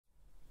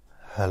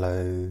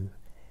Hello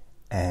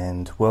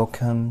and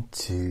welcome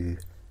to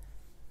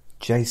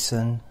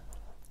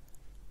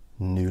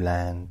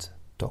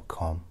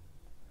jasonnewland.com.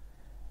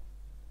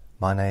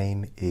 My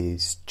name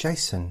is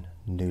Jason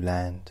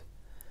Newland.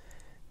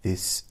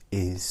 This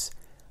is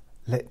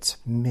Let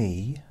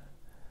Me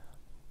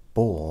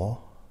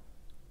Bore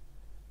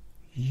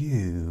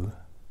You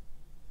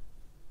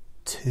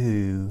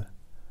to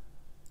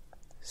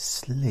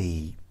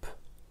Sleep.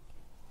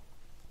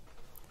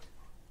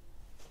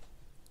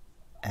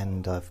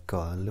 And I've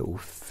got a little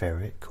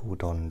ferret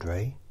called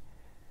Andre,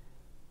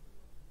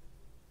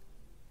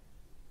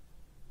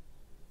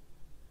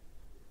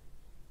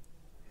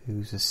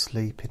 who's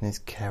asleep in his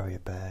carrier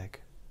bag.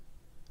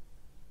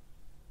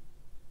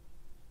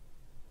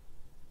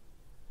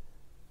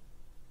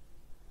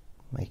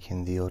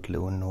 Making the odd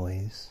little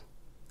noise.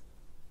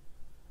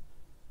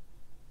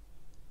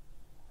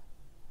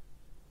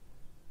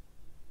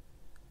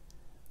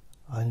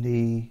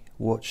 Only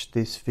watch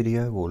this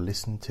video or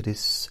listen to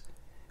this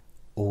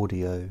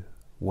audio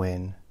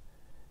when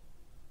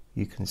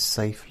you can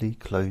safely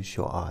close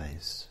your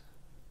eyes.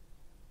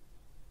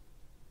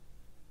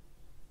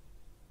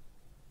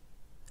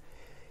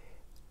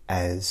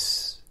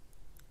 As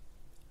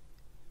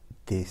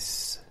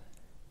this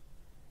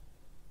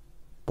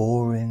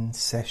boring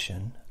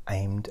session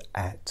aimed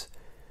at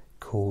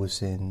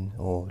causing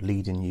or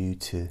leading you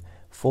to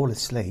fall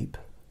asleep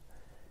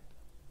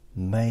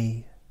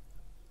may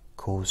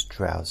cause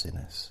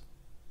drowsiness.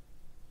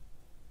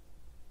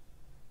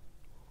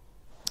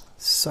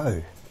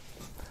 So,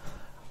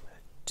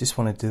 just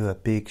want to do a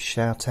big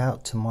shout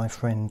out to my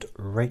friend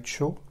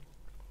Rachel,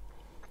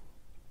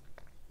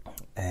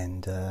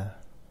 and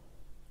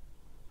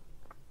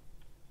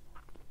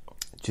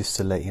just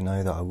to let you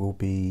know that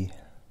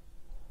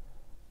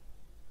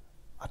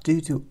I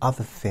do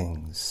other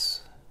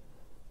things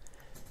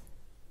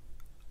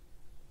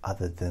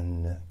other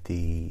than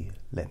the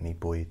Let Me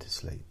Bore You to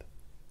Sleep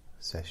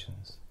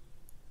sessions.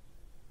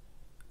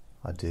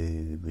 I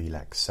do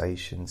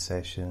relaxation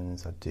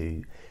sessions, I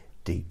do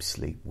deep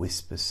sleep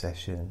whisper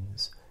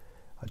sessions,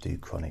 I do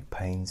chronic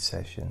pain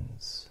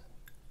sessions.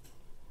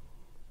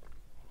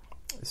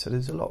 So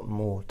there's a lot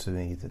more to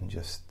me than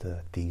just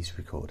these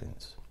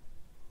recordings.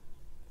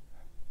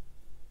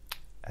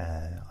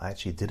 I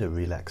actually did a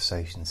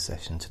relaxation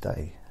session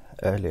today,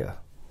 earlier.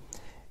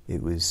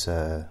 It was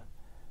it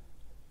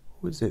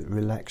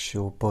Relax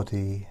Your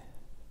Body?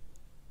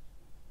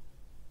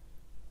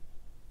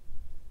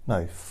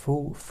 No,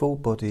 full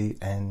body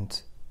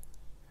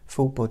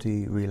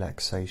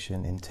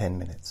relaxation in 10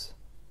 minutes.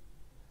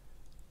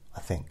 I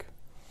think.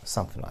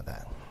 Something like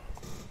that.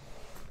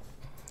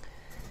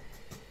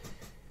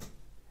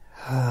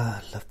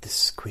 I love the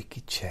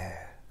squeaky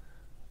chair.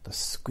 The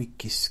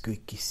squeaky,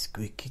 squeaky,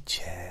 squeaky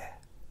chair.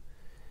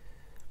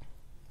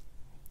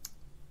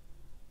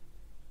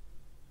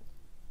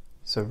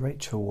 So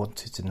Rachel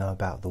wanted to know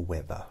about the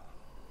weather,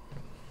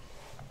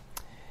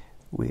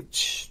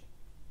 which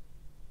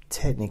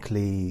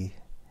technically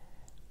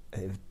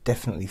it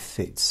definitely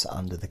fits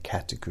under the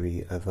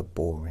category of a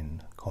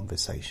boring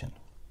conversation.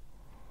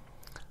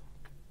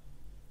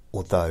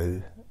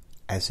 Although,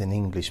 as an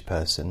English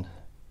person,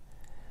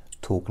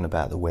 talking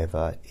about the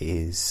weather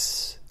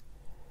it's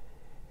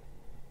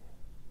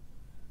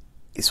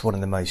one of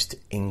the most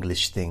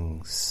English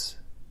things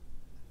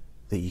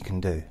that you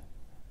can do.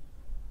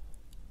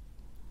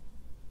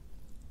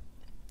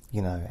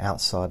 You know,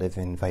 outside of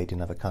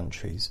invading other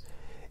countries,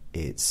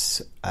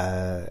 it's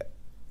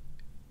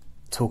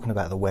talking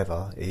about the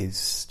weather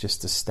is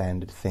just a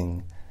standard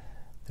thing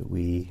that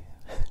we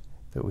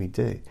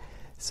do.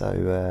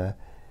 So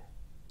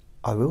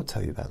I will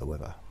tell you about the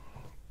weather.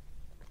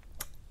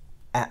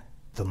 At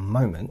the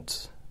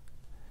moment,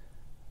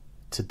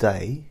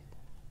 today,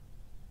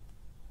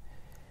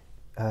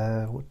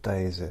 what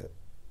day is it?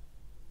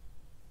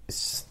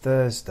 It's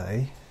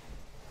Thursday.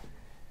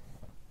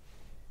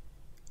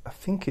 I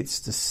think it's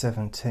the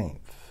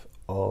 17th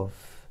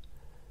of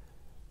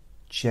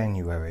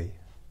January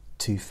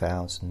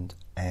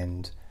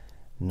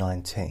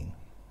 2019,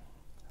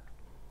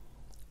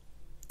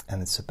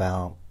 and it's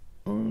about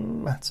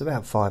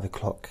 5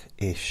 o'clock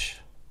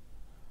ish.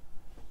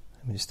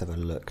 Let me just have a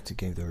look to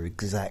give the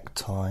exact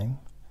time.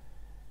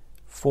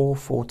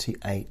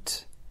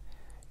 4:48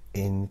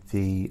 in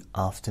the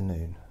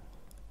afternoon.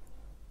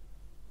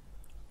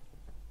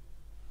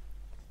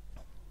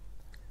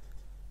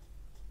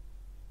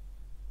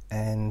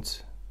 And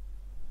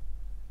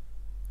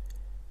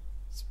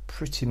it's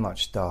pretty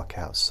much dark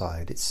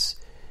outside.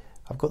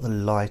 I've got the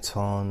light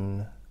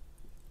on,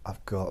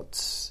 I've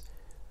got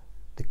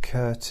the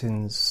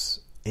curtains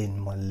in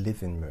my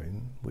living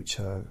room, which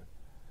are,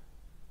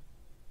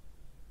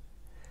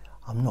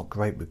 I'm not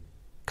great with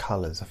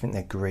colours, I think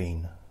they're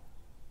greeny.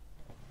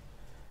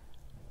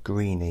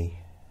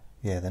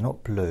 Yeah, they're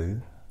not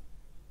blue,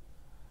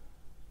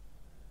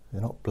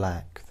 they're not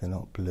black, they're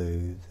not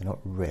blue, they're not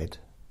red,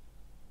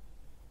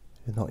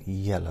 they're not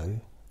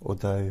yellow,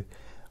 although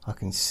I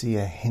can see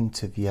a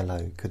hint of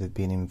yellow could have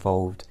been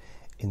involved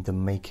in the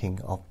making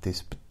of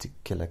this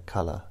particular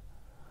colour.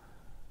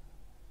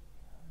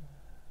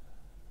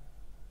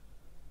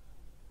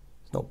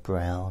 not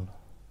brown.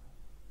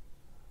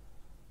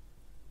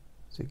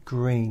 Is it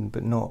green,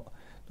 but not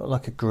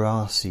like a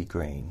grassy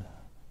green?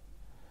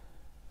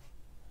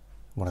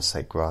 When I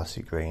say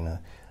grassy green, I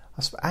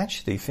was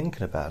actually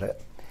thinking about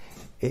it.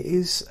 It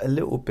is a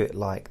little bit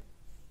like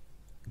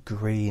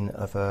green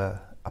of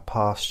a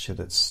pasture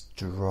that's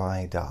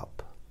dried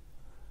up.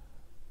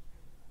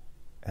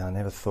 And I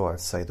never thought I'd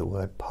say the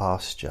word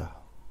pasture,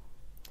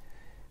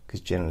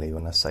 because generally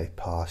when I say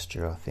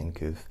pasture I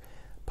think of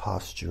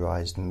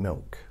pasteurised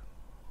milk.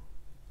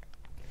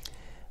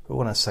 But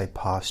when I say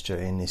pasture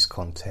in this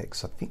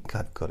context, I think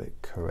I've got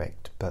it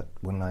correct. But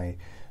when I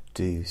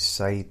do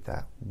say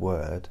that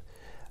word,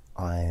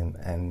 I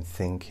am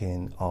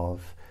thinking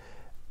of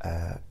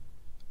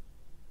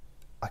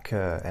like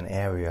an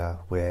area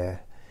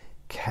where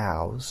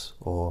cows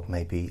or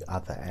maybe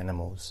other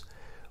animals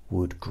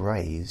would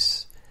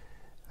graze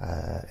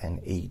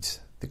and eat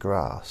the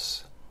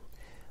grass.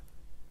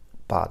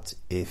 But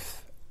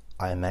if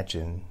I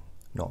imagine,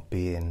 not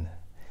being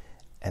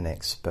an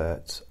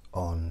expert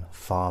on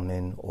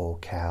farming or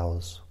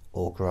cows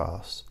or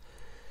grass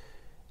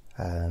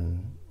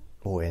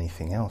or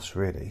anything else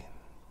really,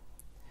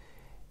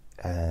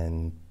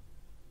 and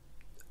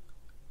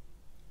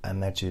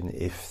imagine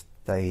if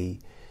they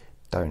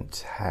don't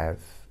have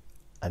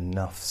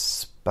enough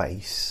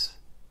space,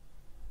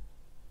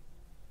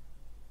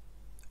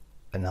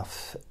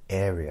 enough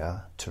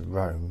area to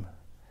roam,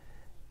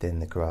 then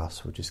the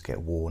grass will just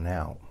get worn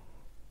out.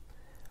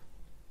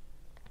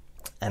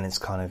 And it's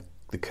kind of,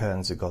 the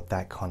curtains have got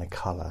that kind of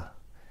colour,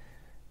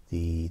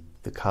 the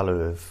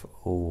colour of,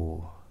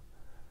 oh,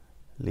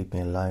 leave me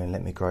alone,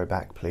 let me grow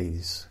back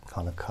please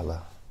kind of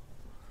colour.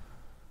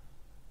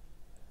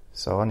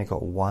 So I only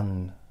got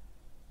one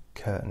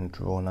curtain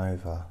drawn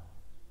over.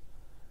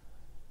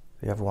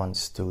 The other one's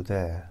still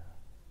there,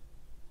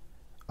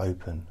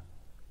 open.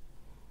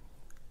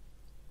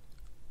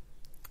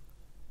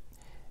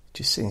 It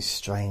just seems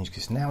strange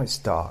because now it's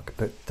dark,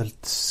 but the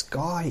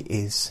sky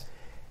is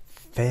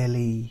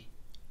fairly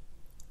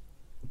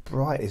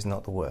bright. Is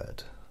not the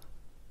word,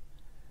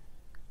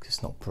 because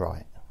it's not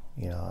bright.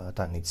 You know, I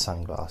don't need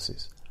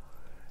sunglasses,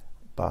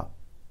 but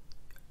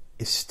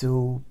it's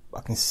still,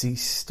 I can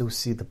still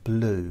see the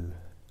blue,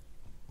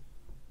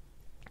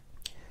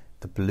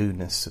 the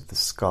blueness of the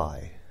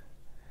sky,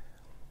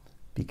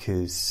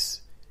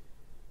 because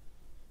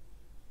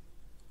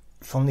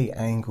from the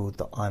angle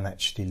that I'm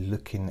actually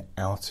looking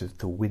out of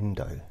the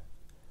window,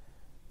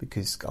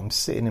 because I'm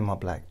sitting in my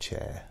black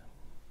chair,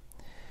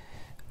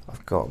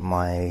 I've got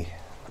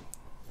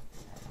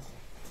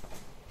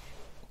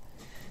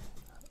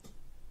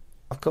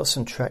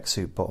some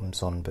tracksuit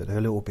bottoms on, but they're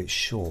a little bit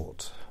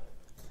short.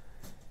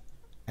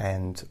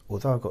 And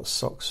although I've got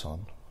socks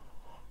on,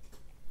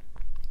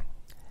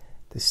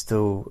 there's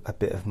still a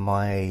bit of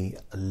my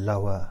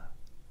lower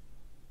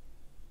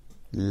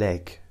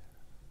leg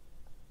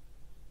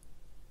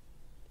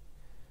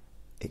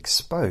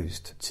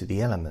exposed to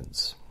the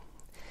elements.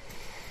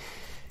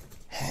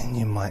 And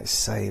you might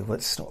say, well,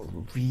 it's not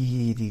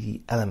really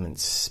the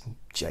elements,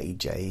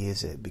 JJ,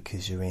 is it?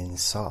 Because you're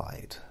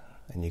inside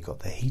and you've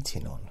got the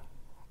heating on.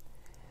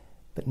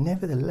 But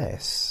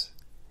nevertheless,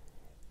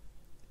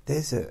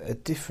 there's a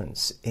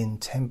difference in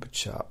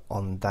temperature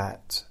on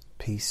that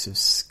piece of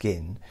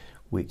skin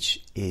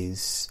which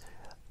is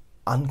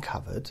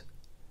uncovered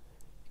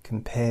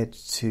compared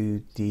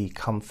to the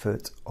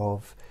comfort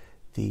of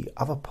the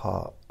other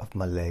part of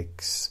my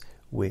legs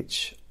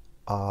which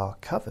are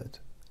covered.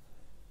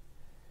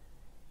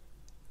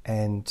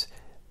 And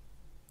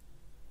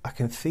I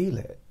can feel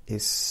it.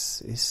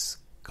 It's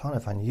kind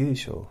of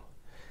unusual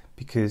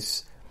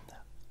because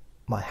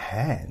my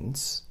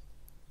hands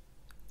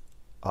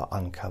are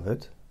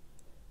uncovered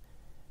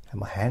and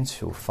my hands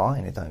feel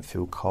fine. They don't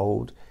feel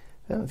cold,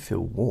 they don't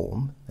feel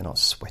warm, they're not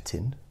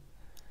sweating,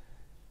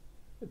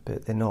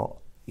 but they're not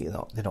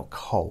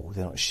cold,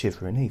 they're not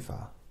shivering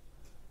either.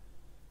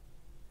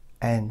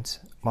 And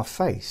my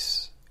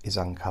face is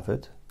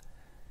uncovered,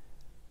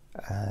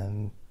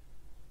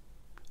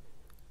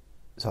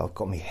 so I've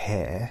got my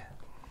hair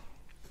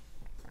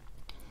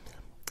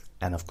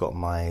and I've got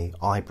my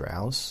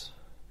eyebrows,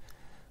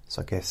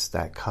 so I guess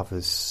that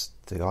covers,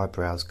 the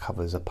eyebrows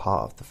covers a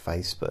part of the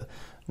face, but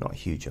not a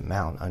huge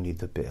amount, only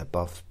the bit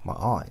above my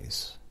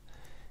eyes,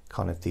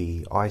 kind of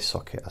the eye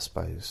socket, I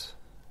suppose,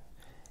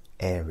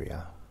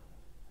 area.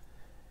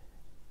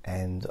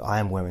 And I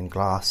am wearing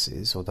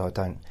glasses, although I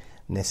don't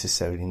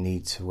necessarily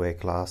need to wear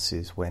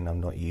glasses when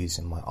I'm not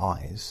using my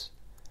eyes.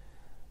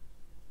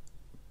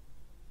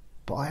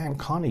 But I am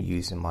kind of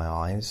using my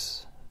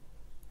eyes,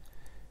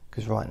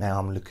 because right now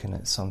I'm looking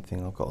at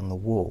something I've got on the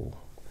wall.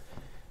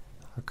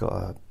 I've got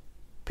a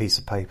piece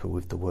of paper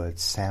with the word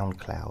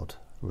SoundCloud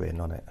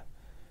written on it,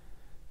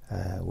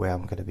 where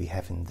I'm going to be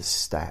having the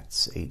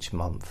stats each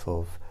month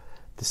of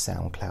the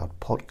SoundCloud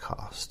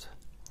podcast.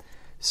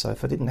 So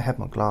if I didn't have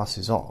my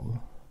glasses on,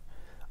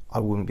 I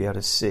wouldn't be able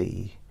to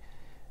see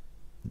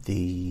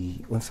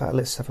in fact,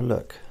 let's have a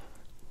look.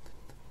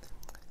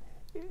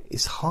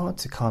 It's hard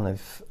to kind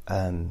of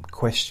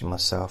question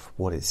myself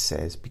what it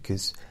says,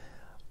 because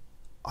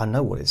I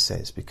know what it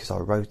says because I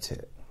wrote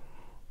it,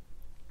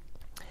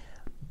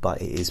 but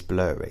it is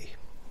blurry.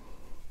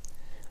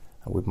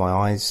 And with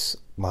my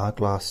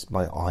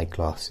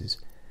eyeglasses,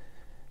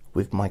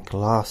 with my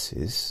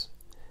glasses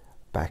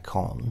back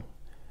on,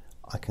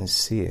 I can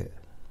see it.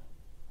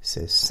 It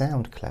says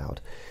SoundCloud,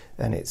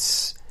 and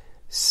it's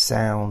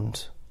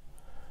sound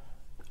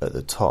at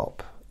the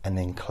top, and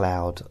then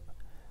cloud,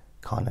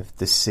 kind of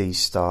the C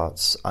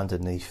starts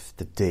underneath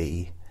the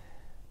D,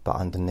 but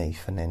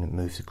underneath, and then it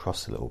moves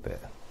across a little bit.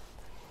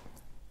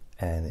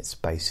 And it's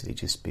basically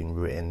just been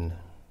written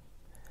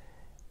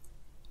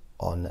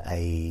on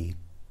a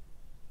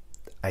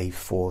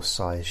A4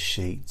 size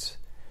sheet,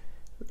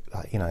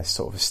 like, you know,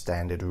 sort of a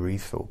standard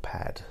refill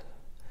pad,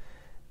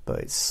 but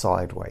it's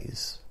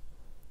sideways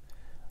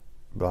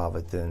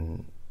rather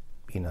than,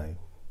 you know,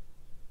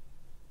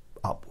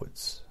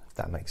 upwards, if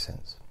that makes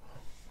sense.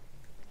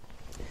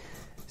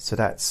 So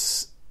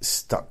that's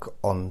stuck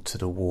onto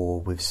the wall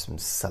with some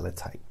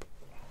sellotape.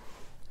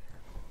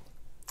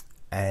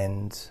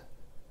 And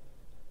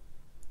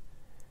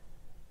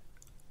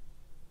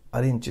I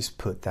didn't just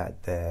put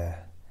that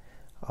there.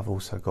 I've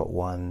also got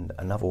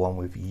another one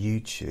with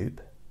YouTube,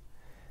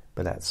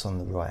 but that's on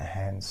the right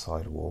hand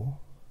side wall.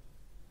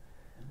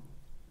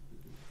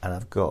 And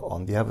I've got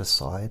on the other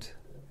side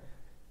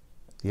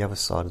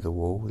of the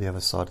wall, the other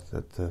side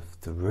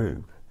of the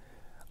room,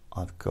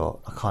 I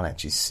can't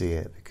actually see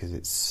it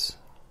because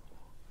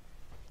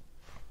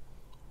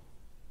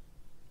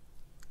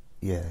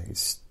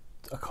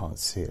I can't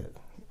see it,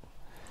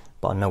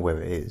 but I know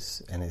where it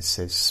is, and it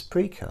says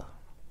Spreaker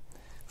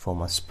for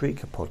my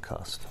Spreaker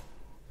podcast.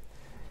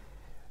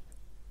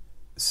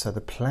 So the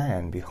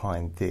plan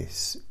behind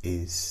this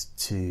is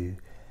to,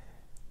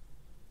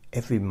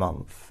 every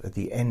month, at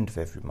the end of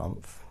every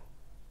month,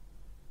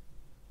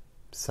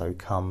 so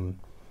come,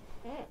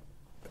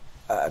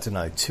 I don't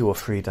know, 2 or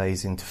 3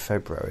 days into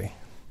February,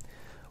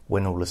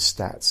 when all the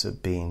stats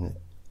have been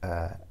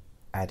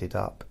added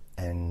up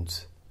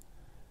and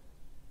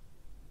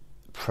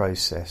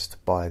processed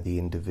by the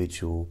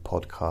individual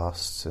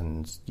podcasts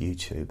and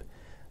YouTube,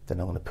 then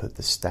I'm going to put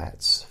the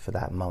stats for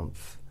that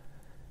month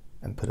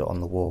and put it on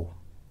the wall.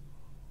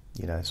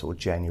 You know, sort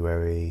of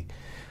January,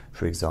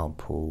 for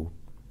example,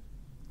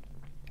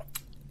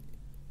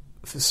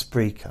 for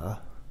Spreaker,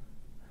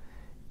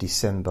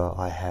 December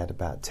I had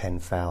about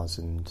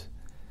 10,000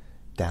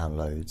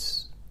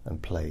 downloads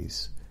and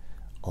plays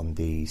on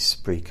the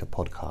Spreaker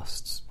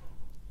podcasts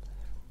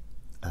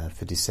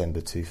for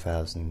December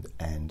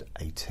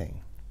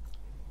 2018.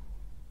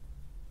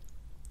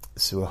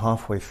 So we're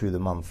halfway through the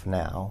month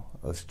now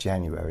of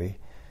January,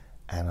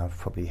 and I've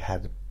probably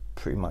had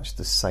pretty much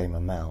the same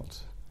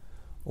amount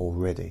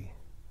already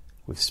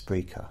with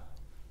Spreaker.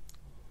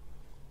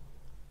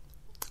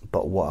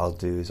 But what I'll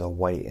do is I'll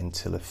wait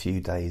until a few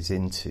days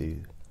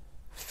into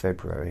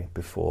February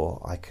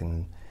before I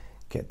can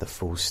get the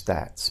full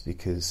stats,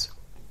 because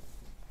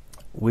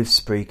with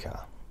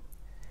Spreaker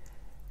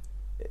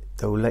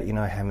they'll let you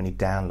know how many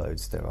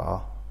downloads there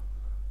are,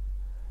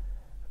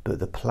 but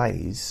the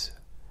plays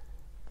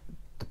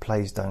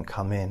don't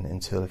come in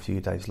until a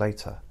few days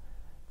later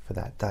for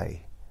that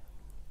day.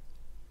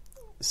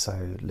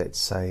 So let's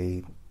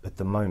say at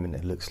the moment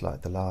it looks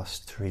like the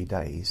last 3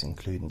 days,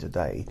 including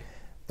today,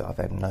 that I've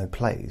had no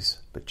plays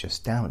but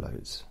just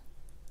downloads.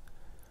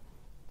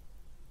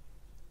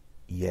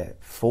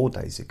 Yet 4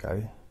 days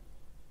ago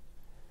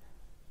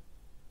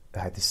I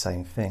had the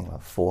same thing,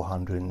 like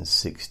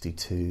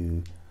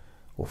 462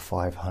 or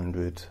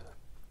 500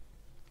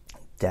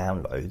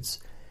 downloads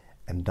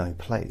and no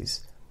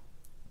plays.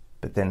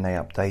 But then they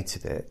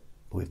updated it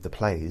with the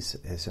plays.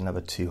 There's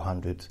another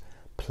 200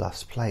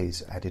 plus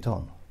plays added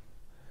on.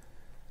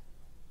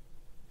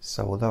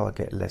 So although I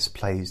get less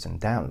plays than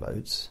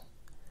downloads,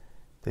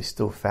 there's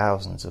still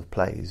thousands of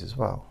plays as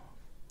well.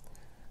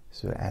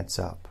 So it adds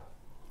up.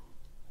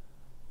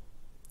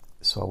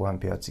 So I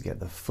won't be able to get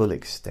the full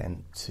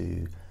extent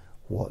to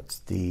what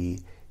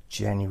the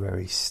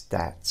January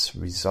stats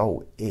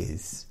result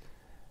is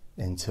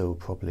until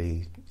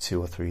probably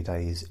 2 or 3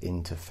 days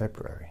into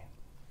February.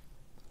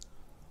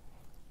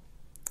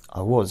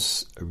 I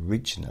was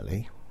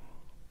originally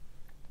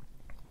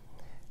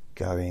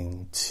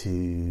going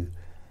to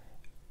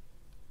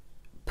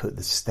put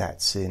the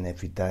stats in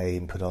every day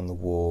and put on the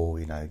wall,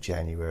 you know,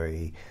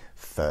 January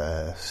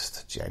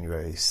 1st,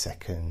 January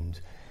 2nd,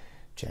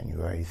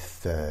 January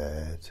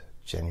 3rd,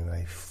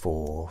 January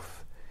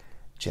 4th,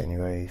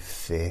 January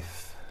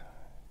 5th,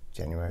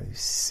 January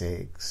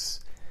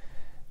 6th,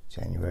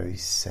 January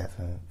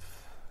 7th,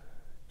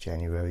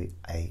 January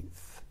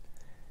 8th,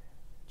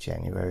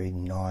 January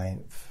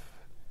 9th,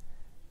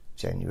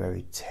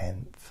 January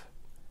 10th,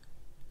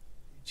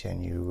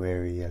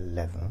 January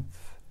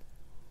 11th,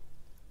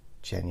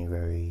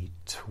 January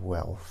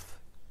 12th,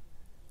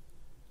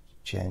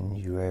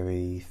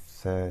 January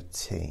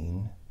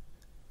 13th,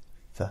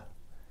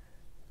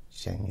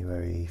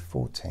 January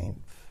 14th,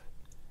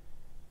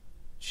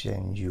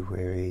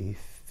 January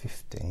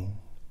 15th,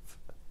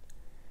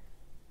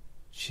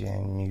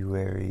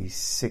 January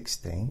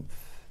 16th,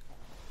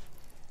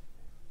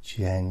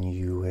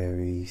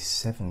 January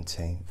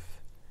 17th,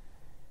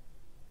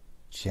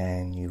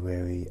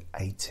 January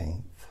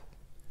 18th,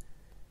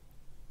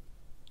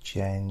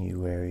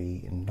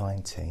 January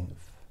 19th,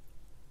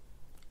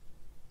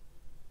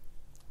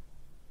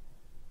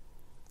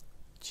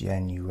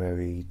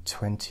 January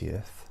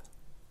 20th,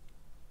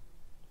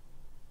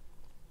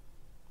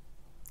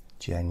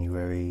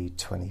 January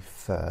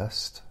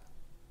 21st,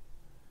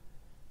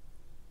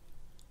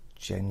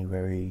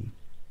 January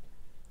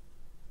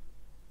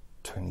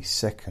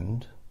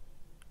 22nd,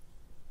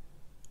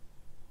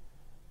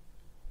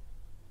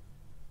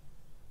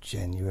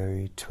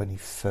 January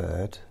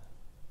 23rd,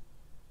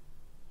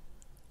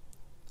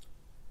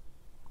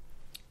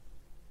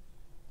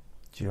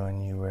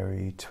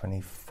 January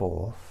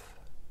 24th,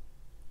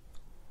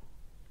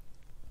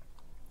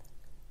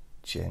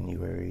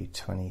 January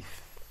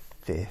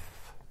 25th,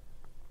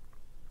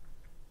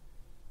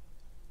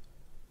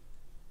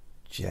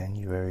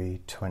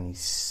 January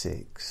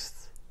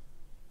 26th,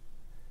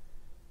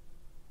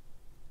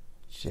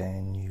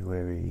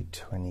 January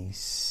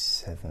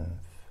 27th,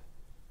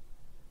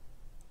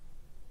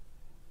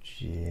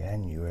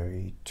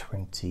 January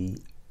 28th,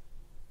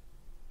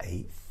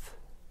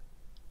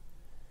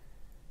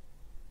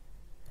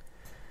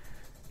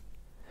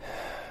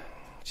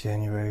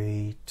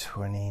 January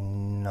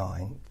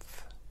 29th,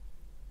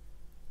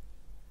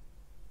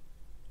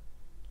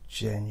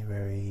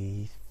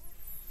 January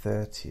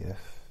 30th,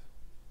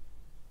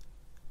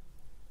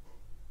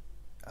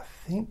 I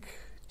think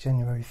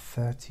January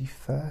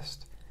 31st,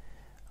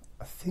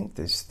 I think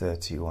there's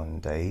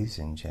 31 days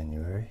in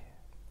January.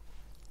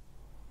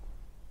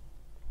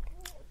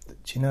 Do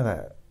you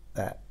know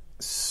that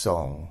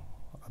song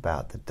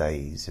about the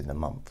days in the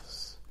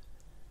months?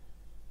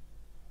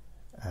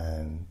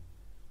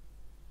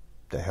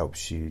 That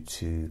helps you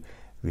to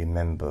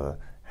remember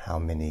how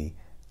many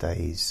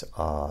days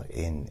are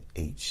in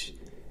each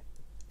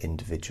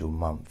individual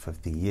month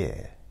of the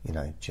year. You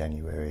know,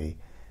 January,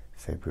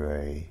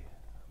 February,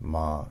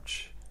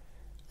 March,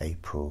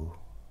 April,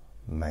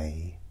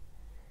 May,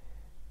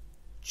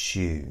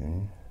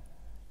 June,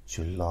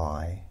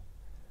 July,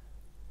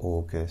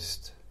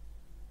 August,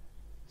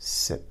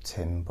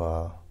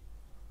 September,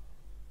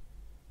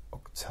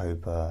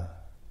 October,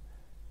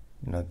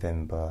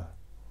 November,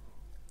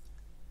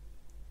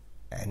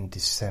 and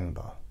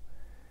December.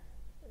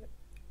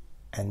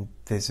 And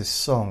there's a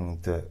song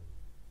that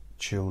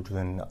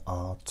children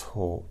are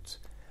taught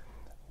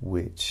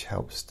which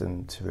helps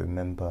them to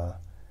remember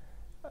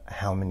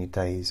how many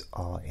days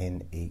are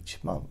in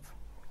each month.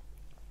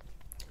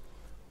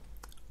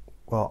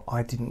 Well,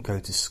 I didn't go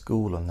to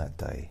school on that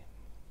day,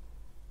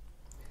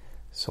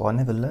 so I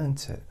never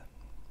learnt it.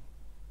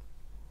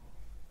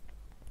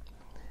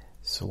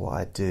 So what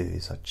I do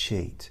is I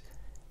cheat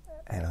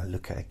and I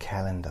look at a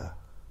calendar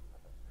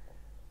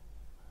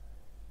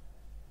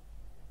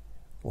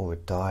or a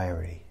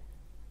diary.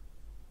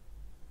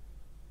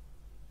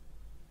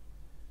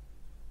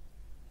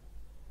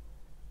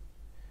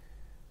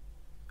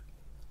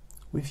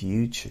 With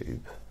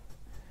YouTube,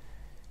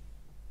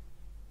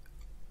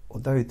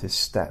 although the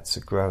stats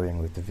are growing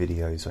with the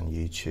videos on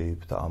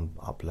YouTube that I'm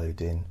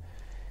uploading,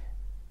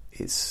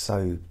 it's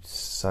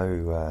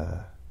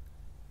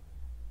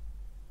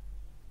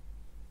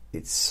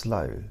it's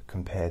slow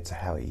compared to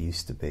how it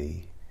used to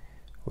be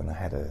when I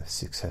had a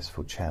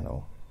successful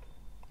channel.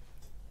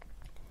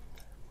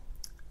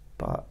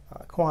 But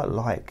I quite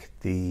like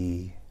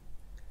the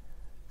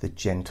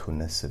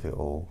gentleness of it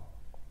all.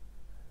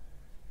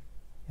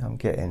 I'm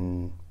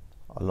getting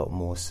a lot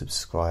more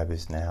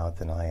subscribers now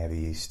than I ever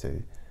used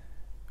to,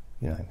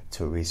 you know,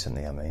 till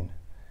recently, I mean.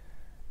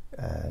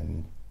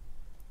 I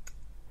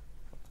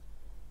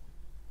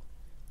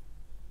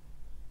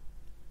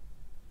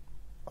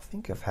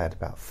think I've had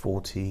about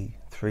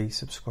 43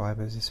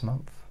 subscribers this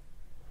month,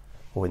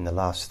 or in the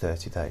last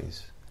 30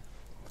 days.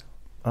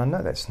 I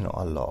know that's not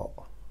a lot,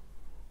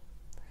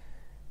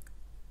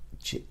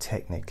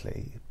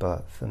 technically,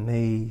 but for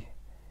me,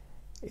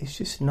 it's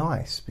just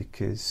nice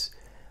because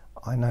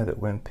I know that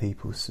when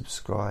people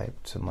subscribe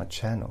to my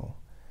channel,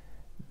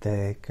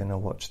 they're gonna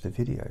watch the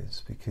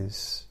videos,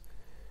 because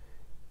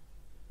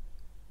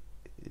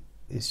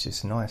it's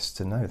just nice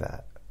to know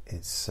that.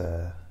 It's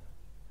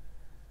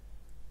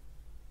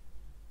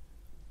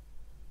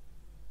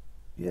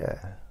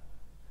yeah,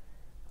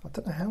 I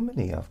don't know how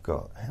many I've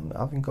got. I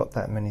haven't got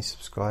that many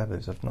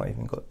subscribers. I've not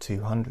even got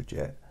 200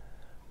 yet.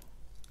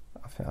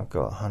 I think I've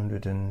got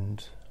 100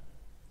 and...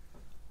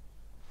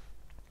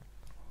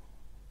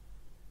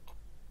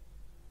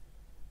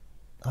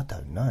 I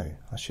don't know.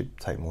 I should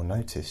take more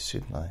notice,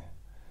 shouldn't I?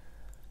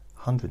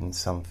 100 and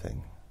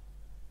something.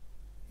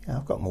 Yeah,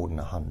 I've got more than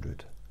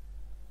 100.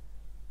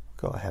 I've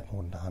got to have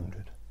more than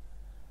 100.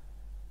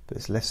 But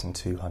it's less than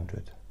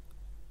 200.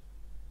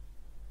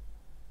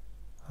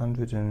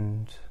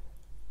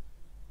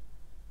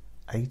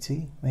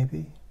 180,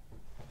 maybe?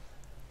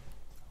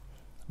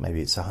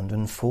 Maybe it's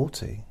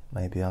 140.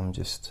 Maybe I'm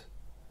just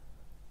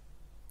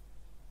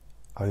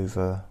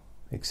over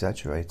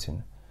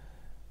exaggerating,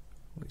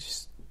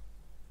 which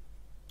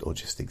or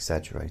just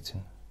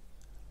exaggerating.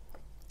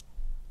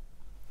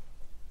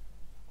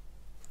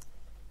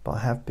 But I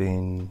have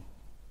been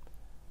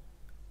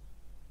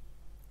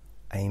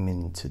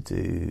aiming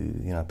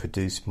to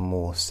produce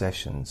more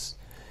sessions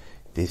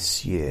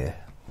this year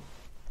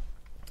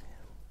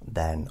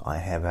than I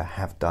ever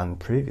have done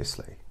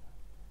previously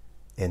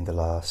in the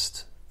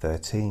last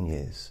 13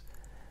 years.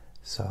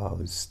 So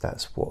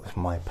that's what was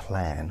my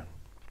plan.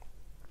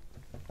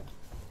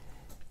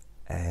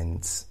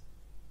 And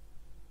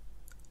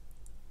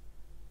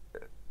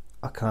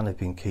I kind of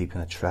been keeping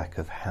a track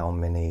of how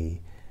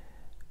many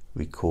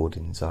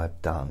recordings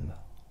I've done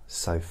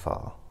so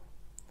far.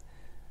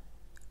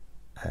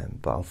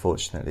 But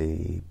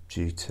unfortunately,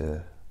 due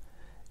to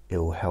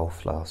ill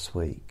health last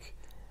week,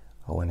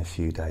 I went a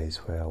few days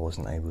where I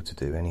wasn't able to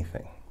do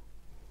anything.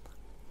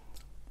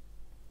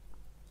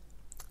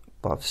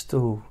 But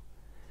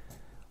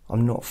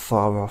I'm not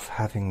far off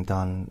having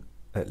done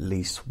at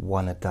least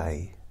one a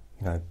day,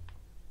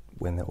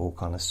 when they're all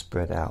kind of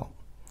spread out,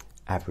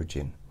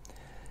 averaging.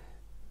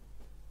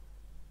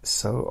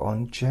 So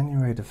on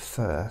January the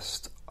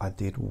 1st, I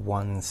did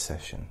one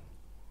session.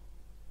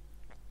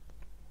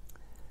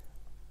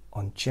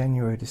 On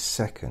January the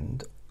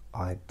 2nd,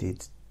 I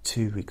did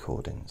 2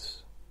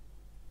 recordings.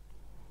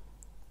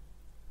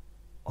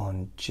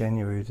 On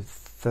January the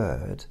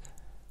 3rd,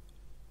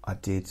 I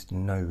did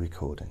no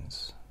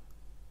recordings.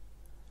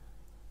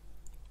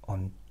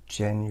 On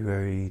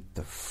January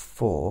the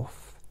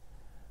 4th,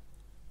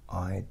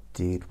 I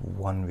did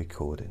 1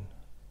 recording.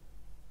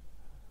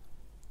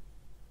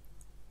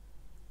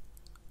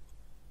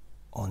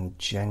 On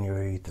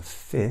January the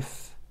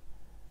 5th,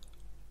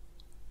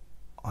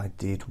 I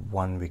did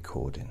 1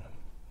 recording.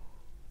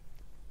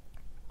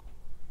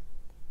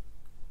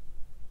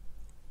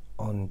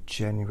 On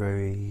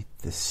January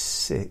the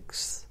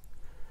 6th,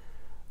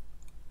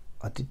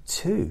 I did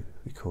 2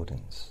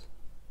 recordings.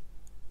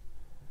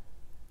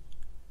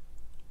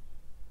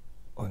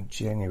 On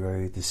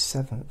January the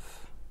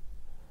 7th,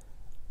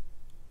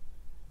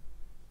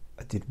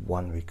 I did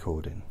 1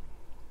 recording.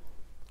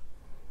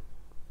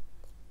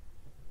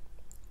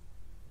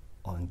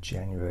 On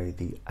January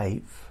the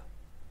 8th,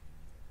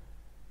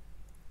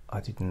 I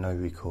did no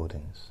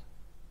recordings.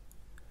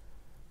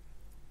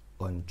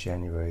 On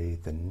January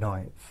the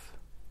 9th,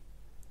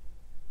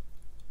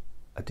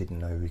 I did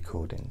no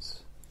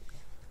recordings.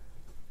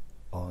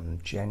 On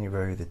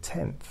January the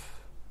 10th,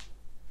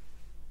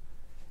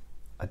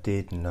 I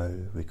did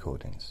no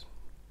recordings.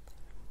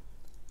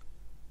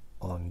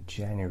 On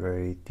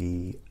January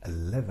the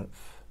 11th,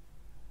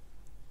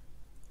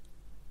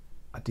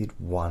 I did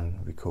 1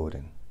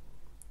 recording.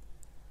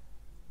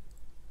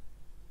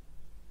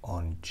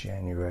 On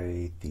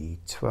January the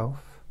 12th,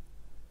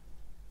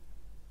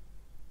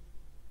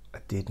 I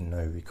did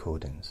no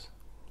recordings.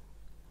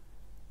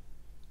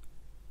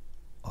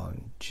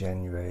 On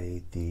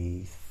January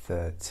the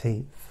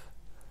 13th,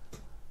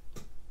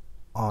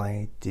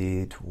 I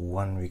did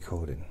 1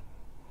 recording.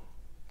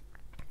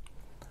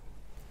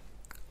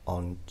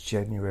 On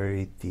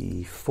January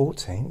the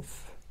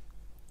 14th,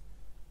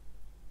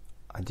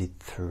 I did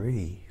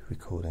 3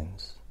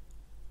 recordings.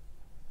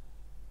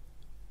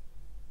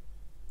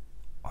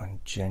 On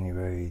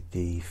January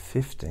the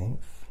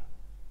 15th,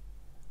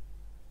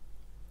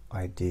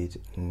 I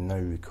did no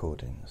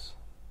recordings.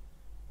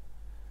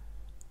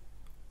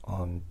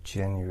 On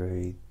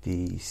January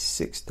the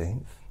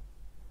 16th,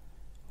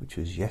 which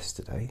was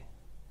yesterday,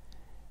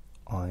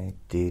 I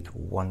did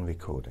 1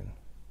 recording.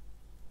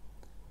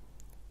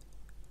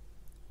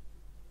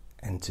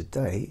 And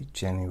today,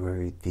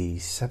 January the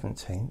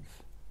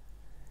 17th,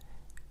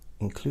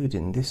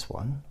 including this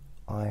one,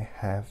 I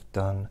have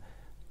done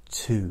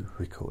 2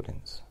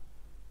 recordings.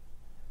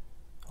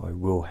 I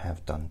will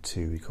have done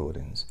 2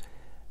 recordings,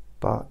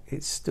 but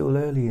it's still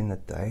early in the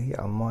day.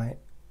 I might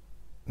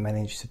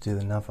manage to do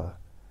another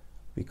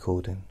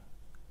recording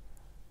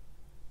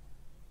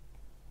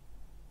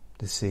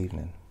this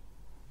evening.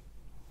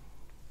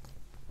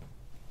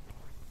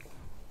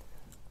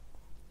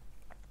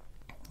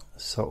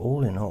 So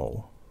all in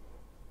all,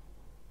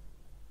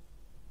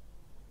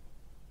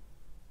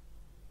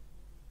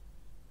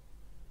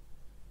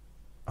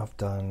 I've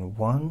done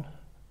 1,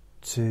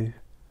 2,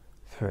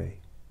 3,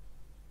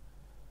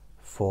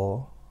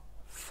 4,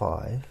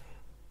 5,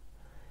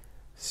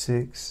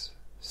 6,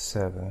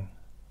 7,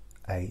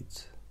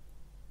 8,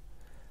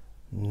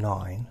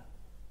 9,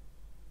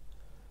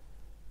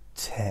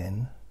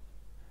 10,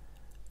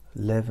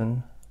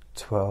 11,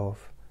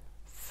 12,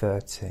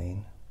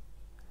 13,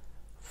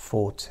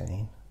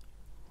 14,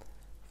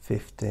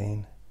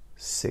 15,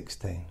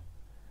 16.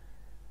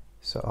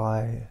 So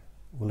I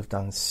will have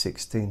done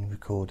 16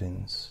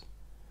 recordings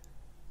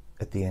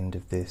at the end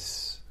of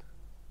this,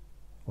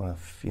 when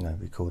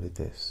I've recorded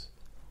this,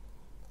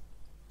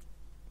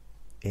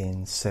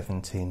 in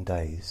 17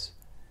 days.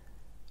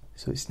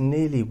 So it's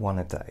nearly 1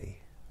 a day,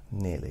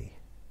 nearly.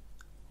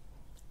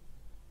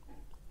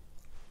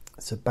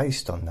 So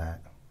based on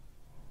that,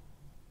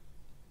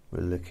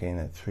 we're looking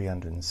at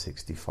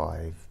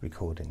 365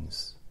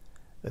 recordings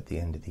at the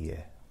end of the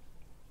year.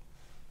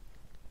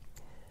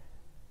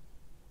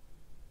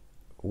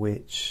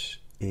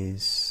 which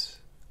is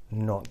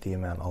not the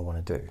amount I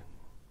want to do.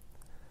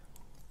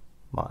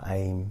 My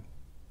aim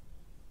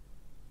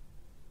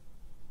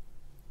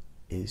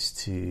is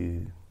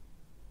to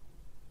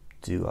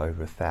do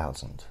over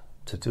 1,000,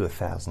 to do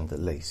 1,000 at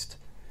least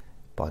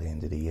by the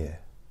end of the year.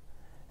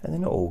 And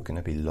they're not all going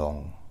to be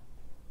long.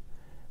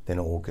 They're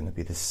not all going to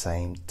be the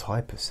same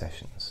type of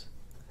sessions.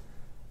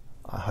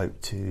 I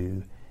hope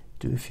to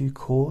do a few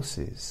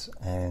courses,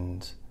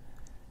 and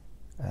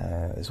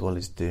as well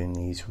as doing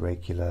these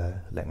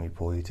regular Let Me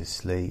Bore You to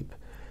Sleep,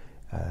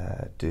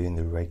 doing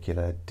the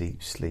regular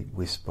deep sleep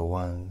whisper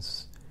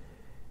ones.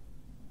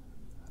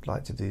 I'd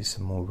like to do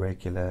some more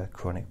regular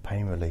chronic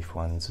pain relief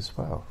ones as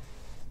well.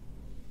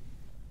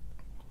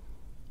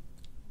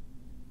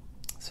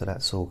 So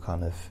that's all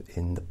kind of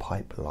in the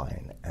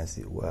pipeline, as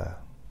it were.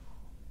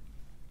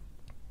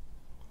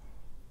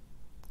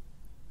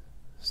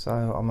 So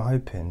I'm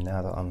hoping,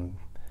 now that I'm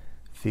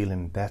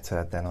feeling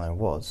better than I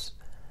was,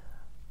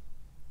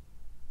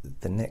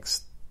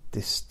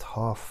 this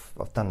half,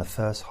 I've done the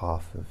first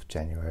half of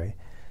January,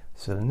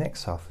 so the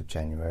next half of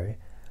January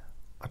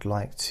I'd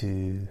like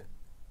to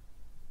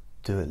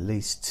do at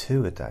least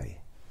 2 a day.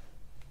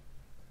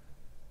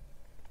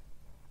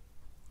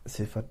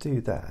 So if I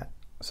do that,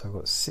 so I've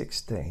got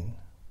 16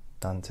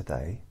 done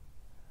today,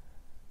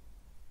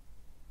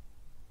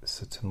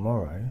 so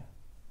tomorrow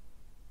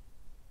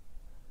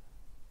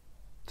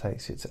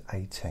takes it to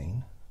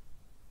 18,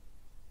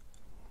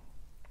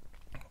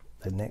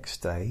 the next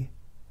day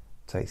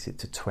takes it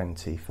to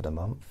 20 for the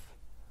month,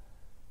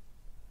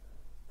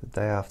 the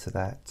day after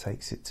that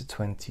takes it to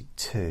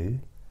 22,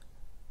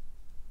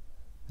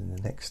 then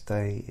the next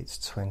day it's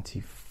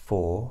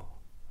 24,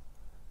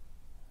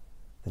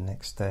 the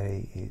next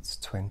day it's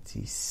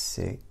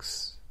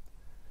 26,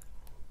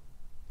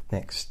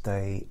 next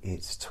day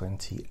it's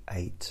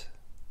 28,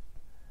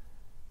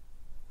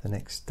 the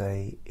next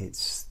day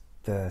it's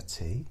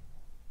 30,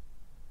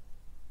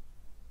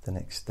 the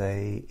next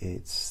day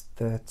it's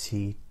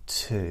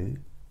 32,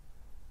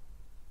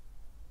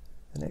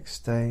 the next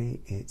day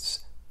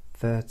it's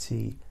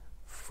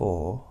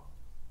 34,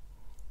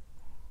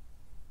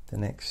 the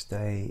next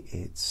day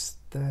it's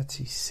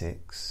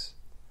 36,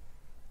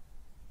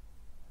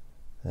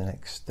 the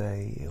next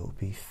day it will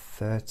be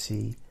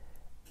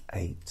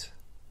 38,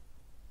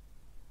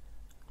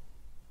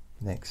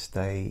 next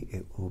day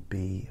it will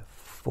be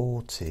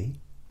 40,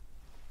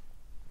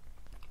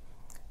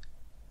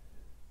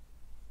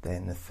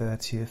 then the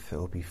 30th it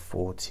will be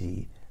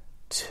 42,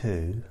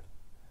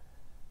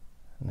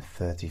 and the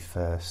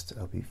 31st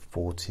it'll be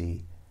 44.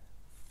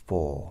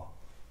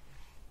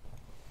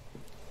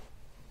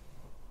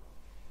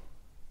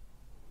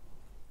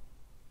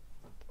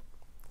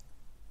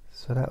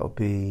 So that'll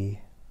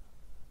be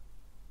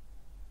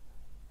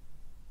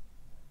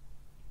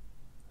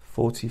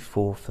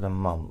 44 for the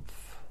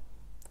month.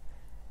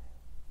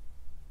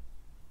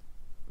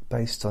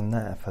 Based on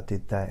that, if I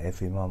did that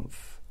every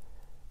month,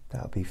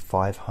 that'll be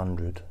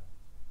 500.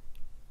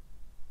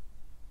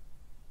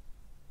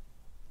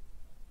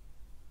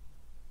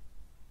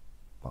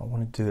 But I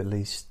want to do at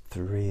least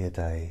 3 a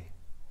day,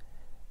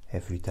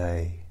 every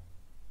day.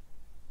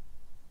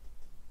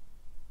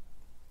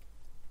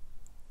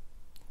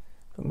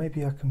 But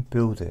maybe I can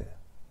build it.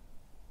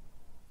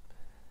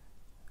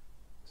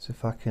 So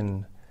if I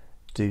can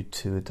do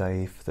 2 a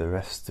day for the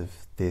rest of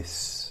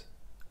this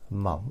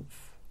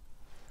month,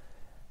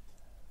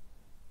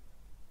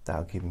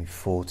 that'll give me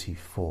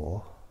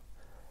 44.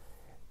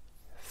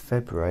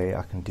 February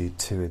I can do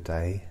 2 a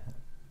day,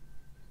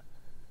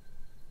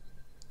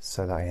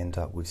 so that I end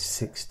up with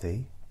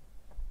 60.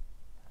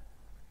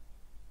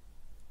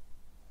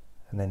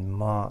 And then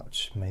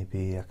March,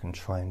 maybe I can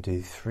try and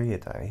do 3 a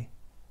day,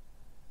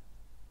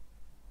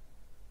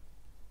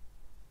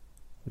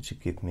 which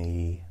would give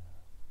me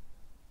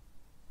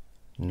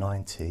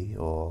 90,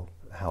 or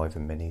however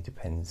many,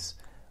 depends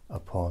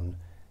upon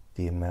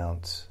the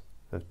amount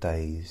of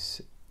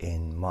days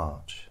in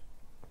March.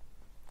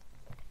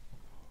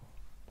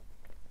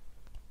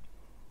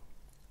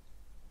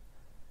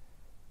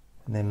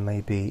 And then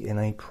maybe in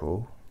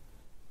April,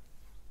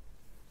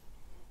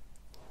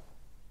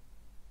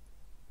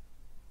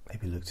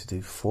 maybe look to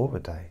do 4 a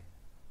day.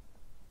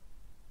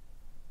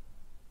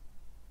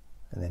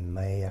 And then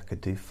May I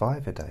could do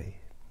 5 a day.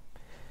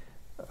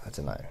 I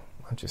don't know,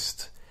 I'm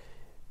just,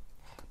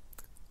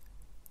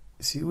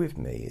 see, with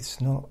me,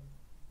 it's not,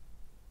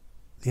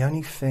 the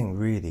only thing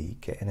really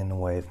getting in the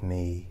way of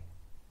me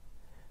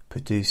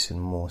producing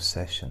more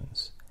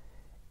sessions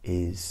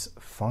is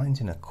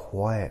finding a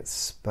quiet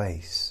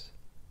space,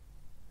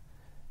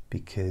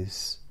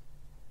 because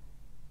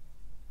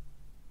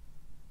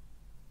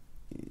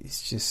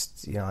it's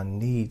just, you know, I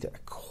need a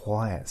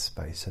quiet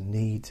space. I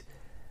need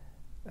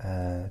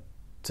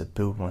to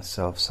build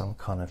myself some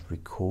kind of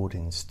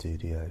recording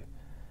studio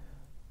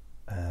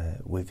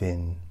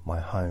within my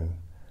home,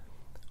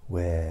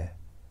 where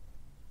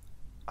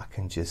I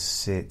can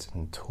just sit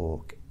and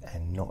talk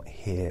and not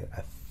hear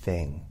a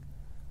thing,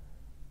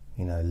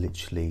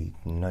 literally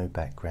no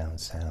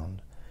background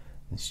sound.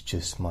 It's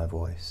just my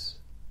voice.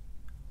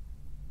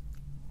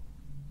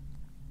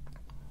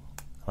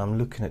 I'm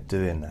looking at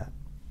doing that.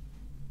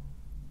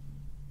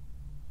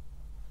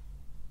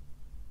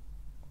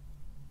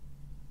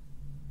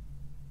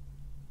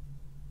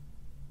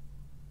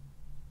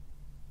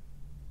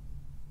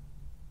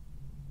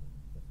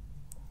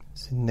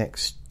 So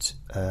next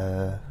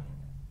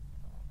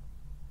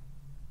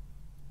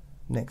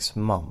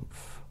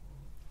month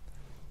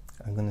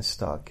I'm going to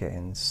start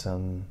getting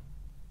some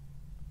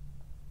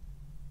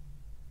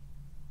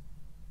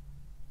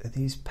of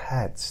these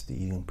pads that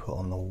you can put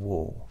on the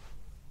wall,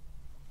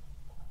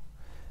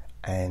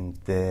 and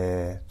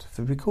they're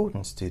for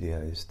recording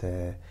studios.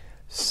 They're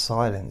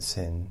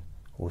silencing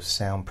or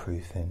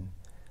soundproofing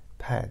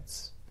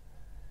pads,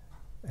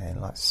 and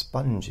like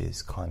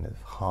sponges, kind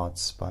of hard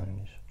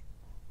sponge.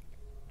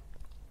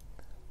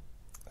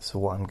 So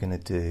what I'm going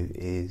to do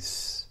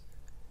is,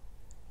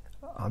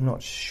 I'm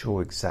not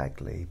sure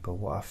exactly, but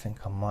what I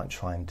think I might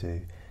try and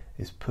do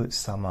is put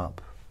some up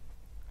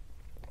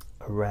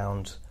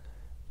around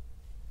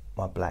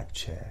my black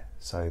chair.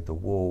 So the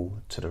wall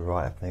to the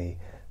right of me,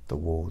 the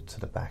wall to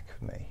the back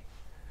of me.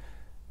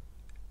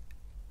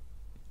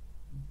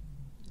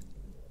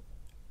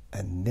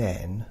 And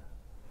then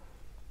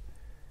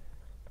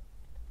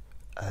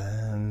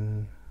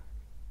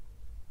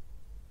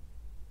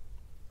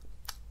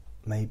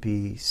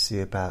maybe see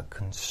about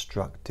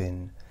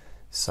constructing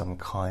some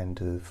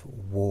kind of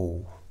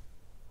wall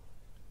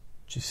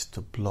just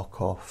to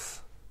block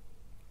off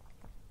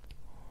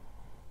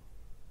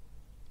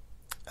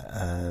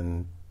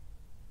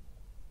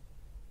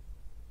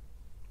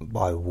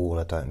by wall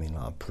I don't mean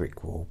like a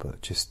brick wall,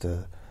 but just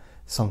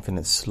something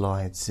that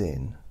slides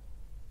in,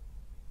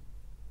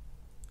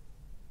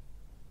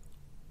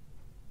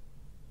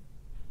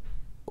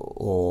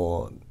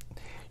 or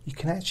you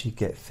can actually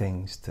get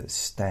things that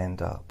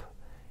stand up.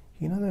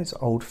 You know those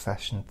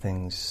old-fashioned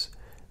things,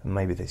 and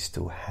maybe they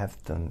still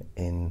have them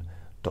in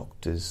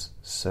doctors'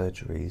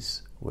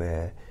 surgeries,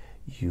 where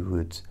you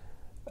would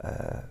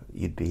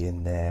you'd be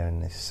in there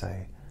and they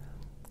say,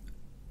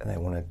 and they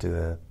want to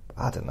do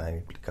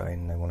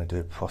they want to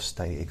do a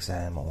prostate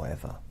exam or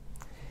whatever,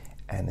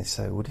 and they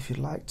say, well, if you'd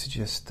like to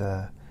just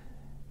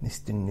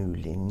Mr.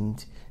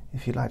 Newland,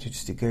 if you'd like to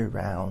just to go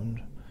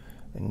round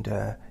and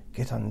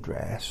get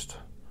undressed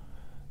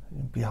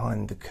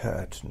behind the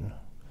curtain.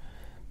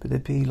 But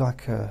there'd be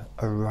like a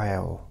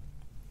rail,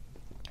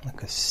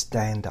 like a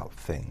stand-up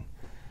thing,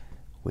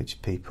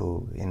 which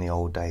people in the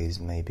old days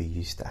maybe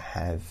used to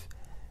have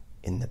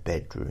in the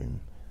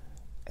bedroom,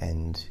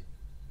 and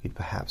you'd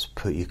perhaps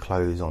put your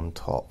clothes on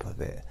top of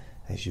it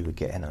as you were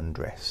getting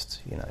undressed,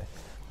 you know.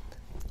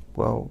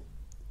 Well,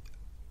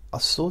 I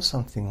saw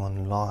something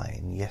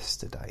online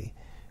yesterday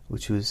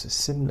which was a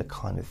similar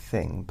kind of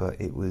thing, but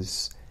it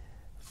was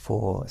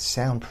for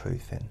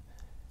soundproofing,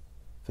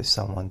 for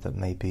someone that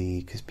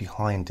maybe, because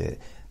behind it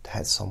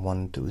had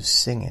someone that was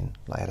singing,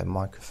 like had a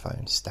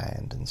microphone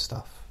stand and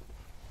stuff.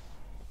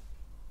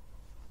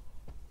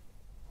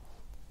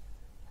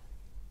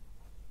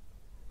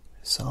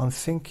 So I'm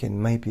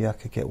thinking maybe I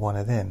could get one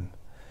of them,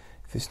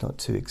 if it's not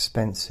too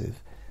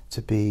expensive,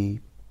 to be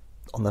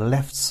on the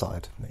left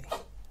side of me.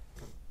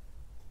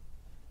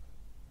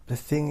 The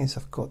thing is,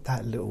 I've got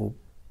that little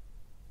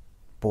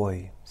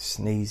boy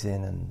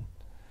sneezing and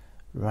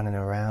running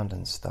around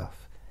and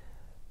stuff.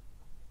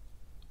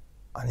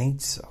 I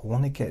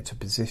want to get to a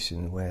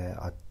position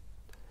where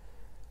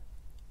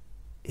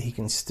he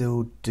can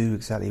still do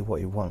exactly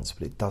what he wants,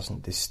 but it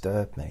doesn't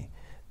disturb me.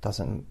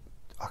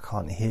 I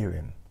can't hear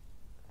him.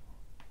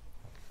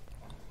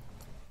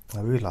 I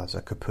realised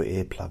I could put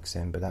earplugs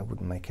in, but that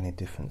wouldn't make any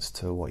difference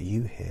to what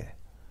you hear.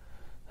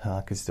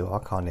 I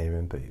can't hear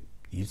him, but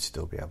you'd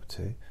still be able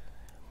to.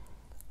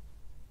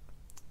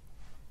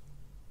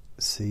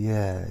 So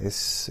yeah,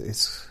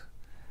 it's.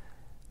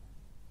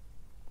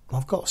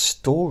 I've got a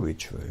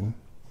storage room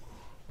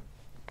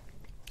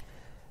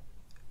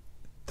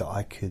that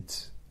I could.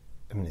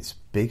 I mean, it's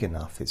big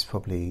enough. It's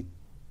probably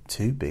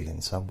too big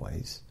in some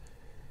ways.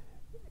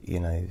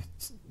 You know,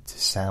 to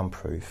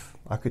soundproof.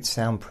 I could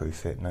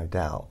soundproof it, no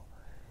doubt,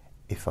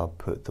 if I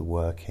put the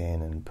work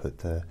in and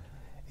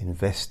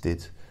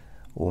invested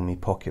all my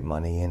pocket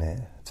money in it.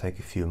 It'd take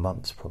a few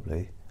months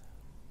probably.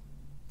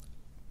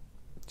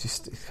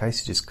 Just a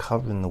case of just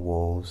covering the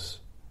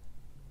walls,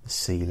 the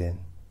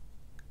ceiling,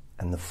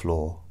 and the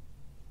floor,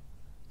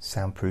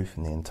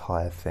 soundproofing the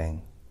entire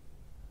thing,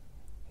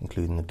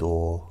 including the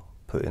door,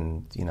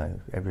 putting,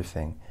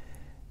 everything,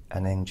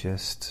 and then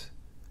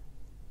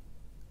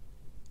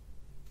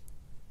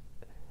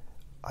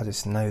I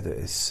just know that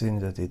as soon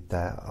as I did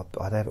that,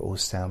 I'd have it all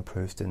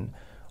soundproofed, and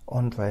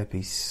Andre would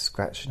be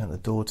scratching at the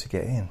door to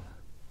get in.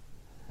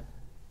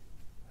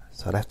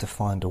 So I'd have to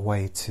find a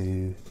way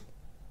to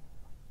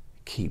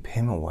keep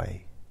him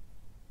away.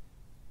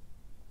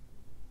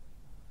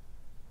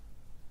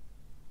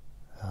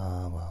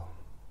 Well,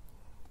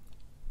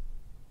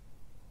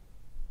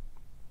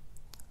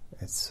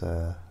 it's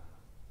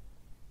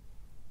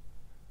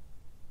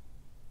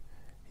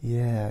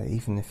yeah,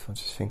 even if I'm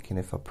just thinking,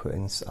 if I put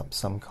up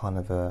some kind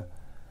of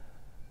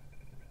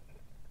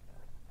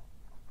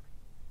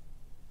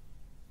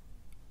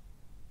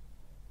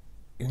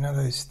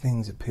those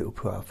things that people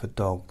put up for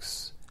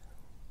dogs,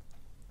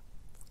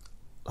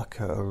 like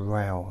a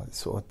rail,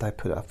 sort of, they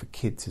put it up for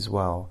kids as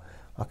well,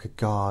 like a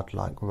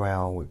guard-like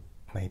rail,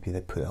 maybe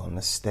they put it on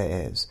the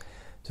stairs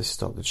to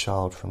stop the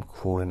child from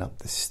crawling up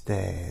the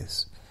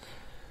stairs.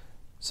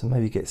 So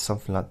maybe get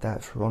something like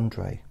that for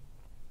Andre.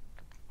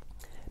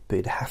 But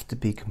it'd have to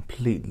be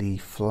completely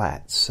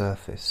flat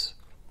surface.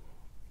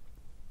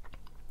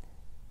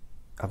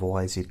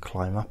 Otherwise he'd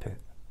climb up it.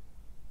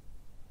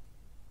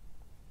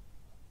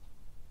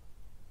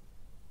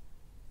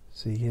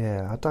 So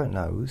yeah, I don't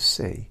know, we'll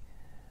see.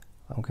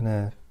 I'm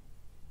gonna,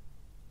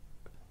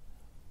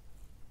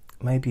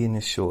 maybe in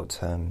the short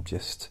term,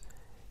 just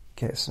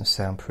get some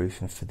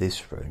soundproofing for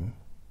this room,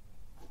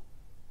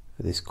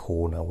 for this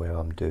corner where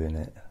I'm doing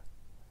it.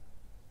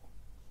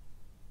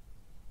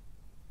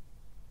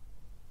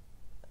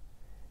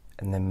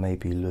 And then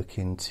maybe look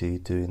into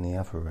doing the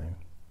other room.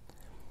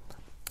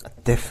 I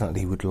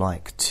definitely would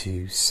like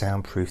to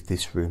soundproof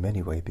this room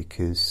anyway,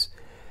 because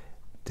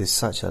there's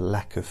such a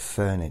lack of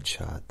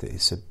furniture that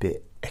it's a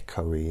bit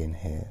echoey in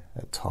here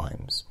at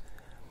times.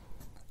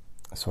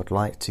 So I'd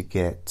like to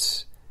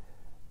get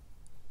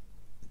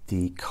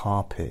the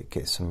carpet,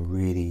 get some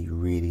really,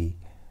 really,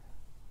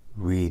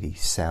 really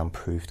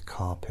soundproofed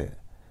carpet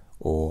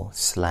or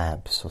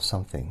slabs or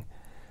something,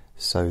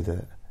 so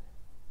that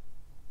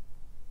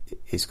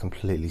it's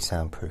completely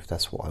soundproof.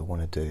 That's what I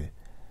want to do.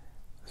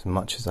 As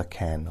much as I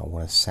can, I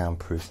want to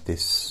soundproof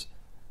this,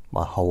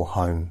 my whole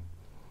home,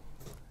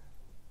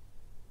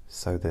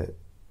 so that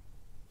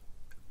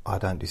I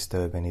don't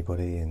disturb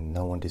anybody and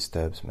no one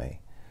disturbs me,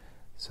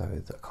 so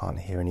that I can't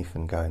hear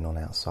anything going on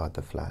outside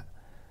the flat.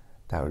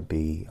 That would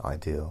be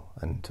ideal.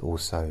 And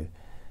also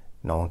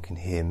no one can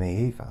hear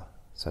me either,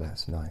 so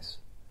that's nice.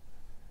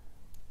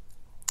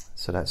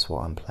 So that's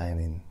what I'm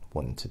planning,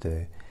 wanting to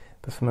do.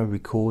 But from a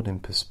recording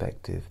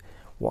perspective,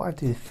 what I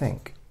do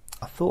think,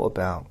 I thought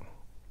about,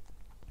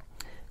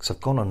 because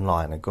I've gone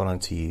online, I've gone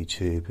onto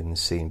YouTube and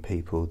seen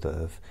people that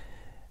have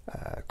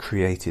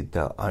created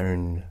their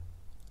own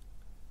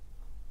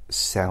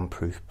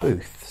soundproof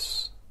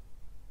booths.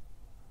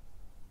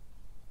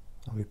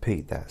 I'll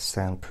repeat that,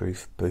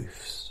 soundproof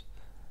booths,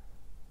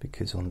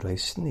 because Andre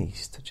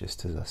sneezed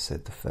just as I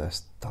said the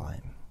first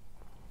time.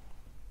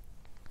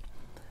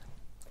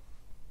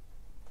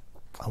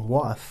 And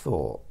what I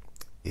thought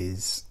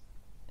is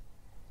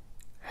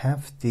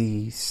have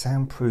the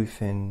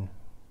soundproofing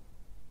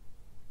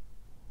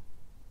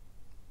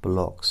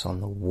blocks on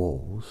the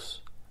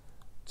walls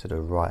to the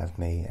right of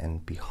me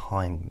and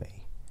behind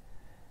me,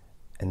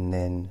 and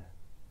then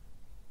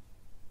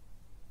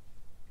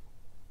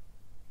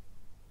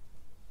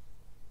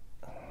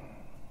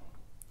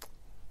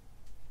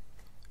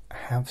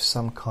have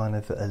some kind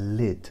of a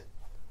lid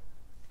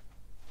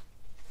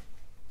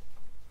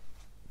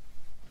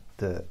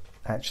that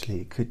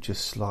actually it could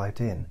just slide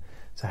in.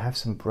 So have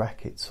some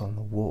brackets on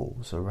the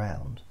walls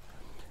around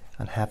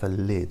and have a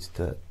lid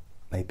that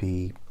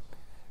maybe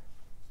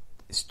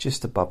it's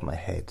just above my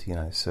head,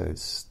 so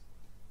it's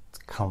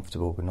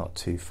comfortable but not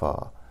too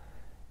far,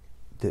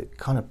 that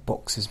kind of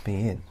boxes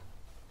me in.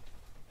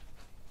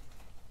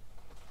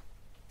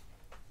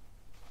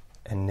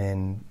 And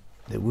then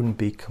it wouldn't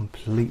be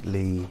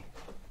completely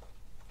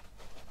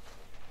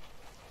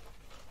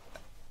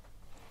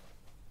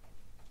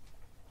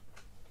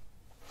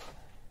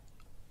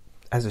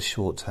as a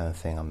short-term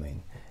thing, I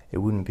mean, it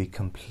wouldn't be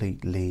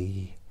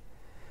completely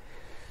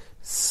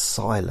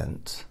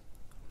silent,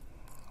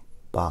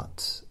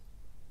 but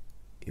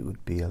it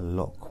would be a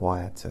lot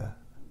quieter.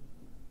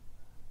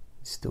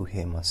 You still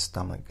hear my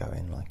stomach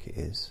going like it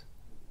is.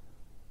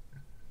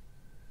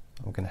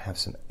 I'm going to have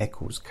some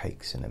Eccles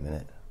cakes in a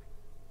minute.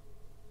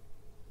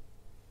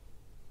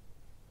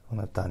 When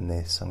I've done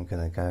this, I'm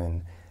going to go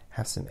and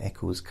have some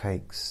Eccles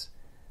cakes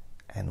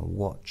and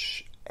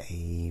watch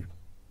a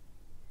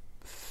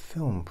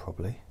film,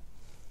 probably.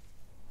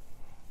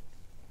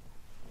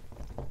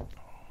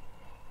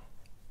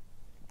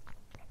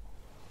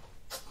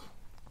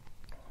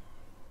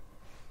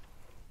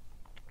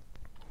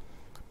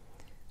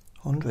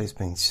 Andre's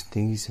been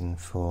sneezing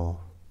for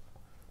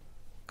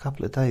a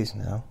couple of days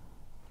now.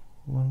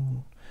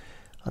 Well,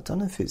 I don't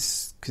know if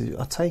it's because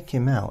I take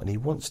him out and he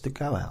wants to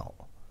go out.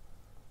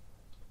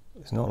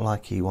 It's not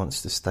like he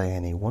wants to stay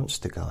in, he wants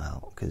to go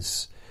out,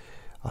 because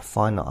I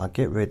find that I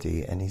get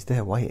ready and he's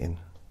there waiting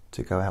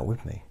to go out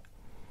with me.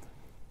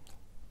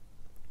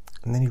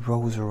 And then he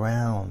rolls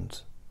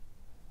around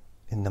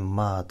in the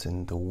mud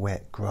and the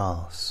wet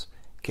grass,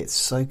 gets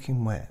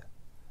soaking wet,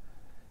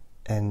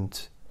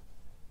 and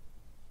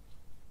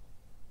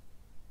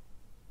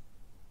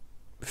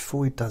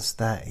before he does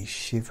that, he's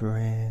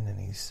shivering and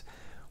he's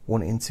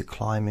wanting to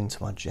climb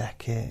into my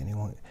jacket, and he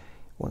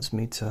wants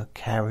me to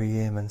carry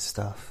him and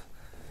stuff.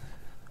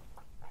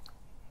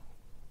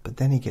 But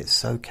then he gets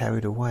so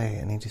carried away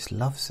and he just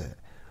loves it.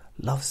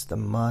 Loves the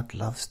mud,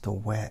 loves the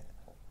wet.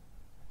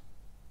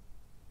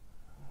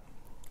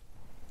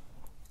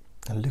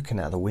 And looking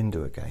out the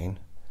window again,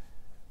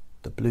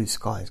 the blue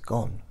sky is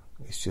gone.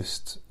 It's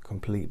just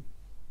complete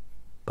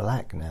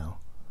black now.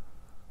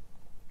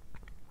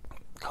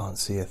 Can't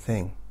see a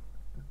thing.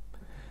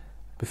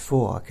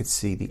 Before I could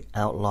see the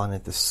outline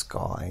of the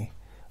sky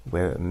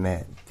where it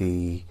met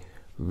the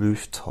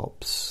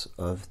rooftops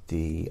of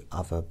the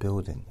other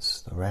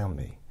buildings around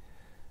me.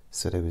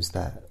 So there was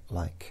that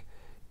like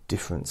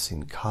difference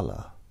in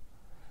colour.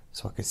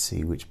 So I could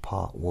see which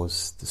part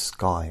was the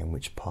sky and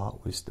which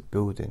part was the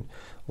building,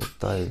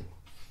 although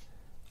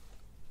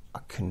I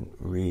couldn't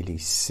really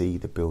see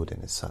the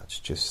building as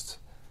such, just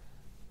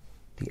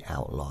the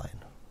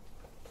outline.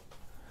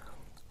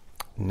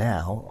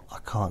 Now I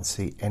can't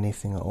see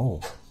anything at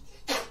all.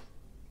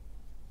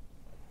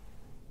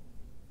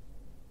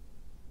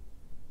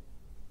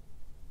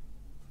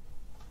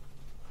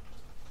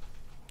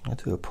 I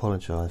do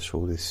apologise for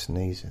all this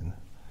sneezing.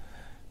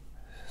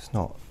 It's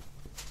not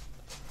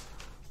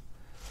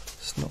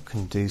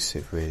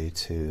conducive really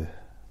to...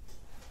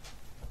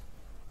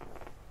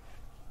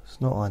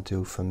 It's not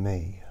ideal for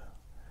me. I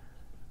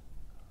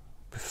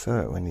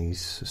prefer it when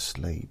he's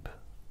asleep.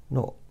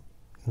 Not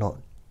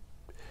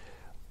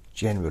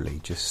generally,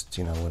 just,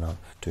 you know, when I'm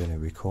doing a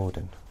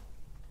recording.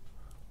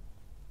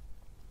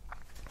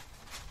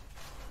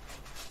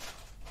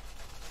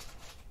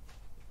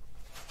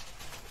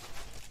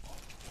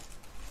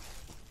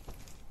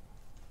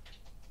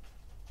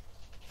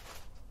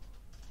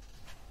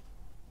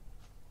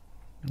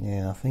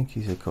 Yeah, I think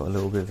he's got a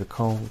little bit of a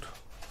cold.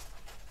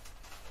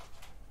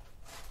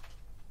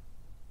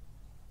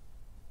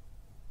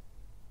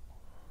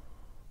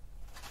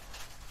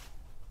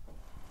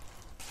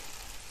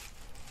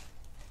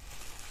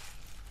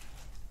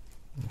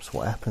 That's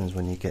what happens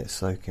when you get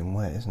soaking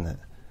wet, isn't it?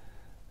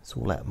 It's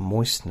all that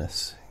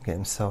moistness. You get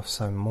himself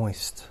so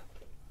moist.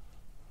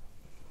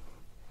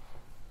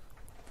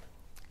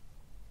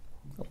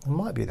 It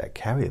might be that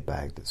carrier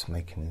bag that's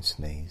making him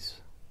sneeze.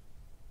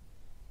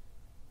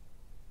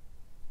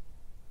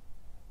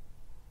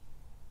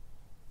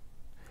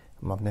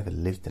 I've never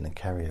lived in a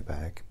carrier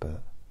bag,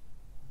 but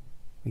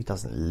he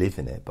doesn't live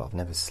in it, but I've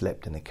never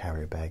slept in a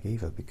carrier bag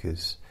either,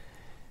 because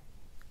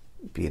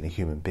being a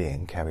human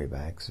being, carrier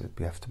bags,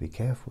 we have to be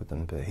careful with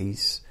them, but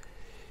he's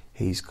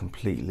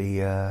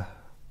completely,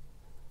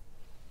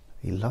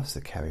 he loves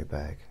the carrier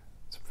bag.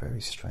 It's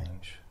very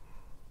strange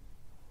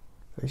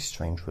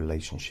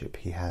relationship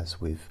he has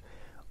with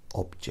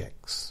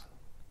objects.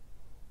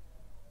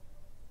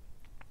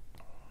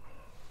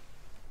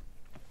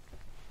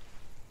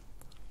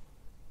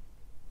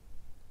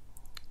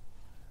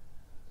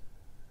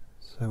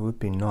 So it would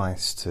be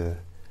nice to...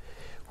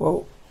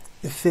 Well,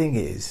 the thing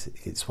is,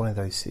 it's one of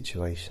those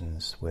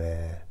situations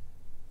where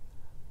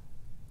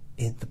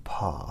in the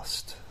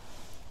past,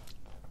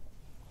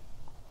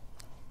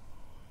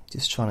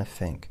 just trying to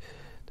think,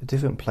 the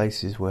different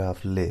places where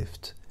I've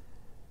lived,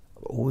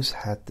 I've always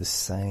had the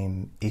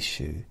same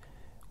issue,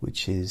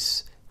 which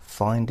is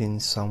finding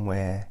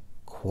somewhere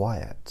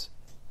quiet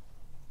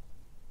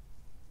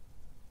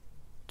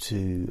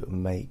to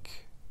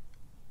make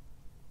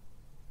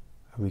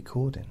a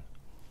recording.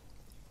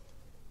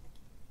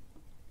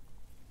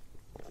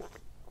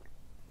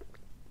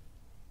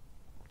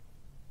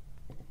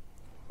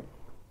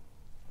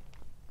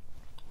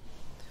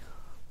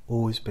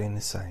 Always been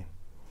the same.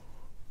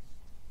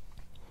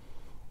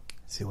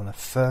 See, when I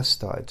first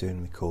started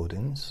doing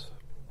recordings,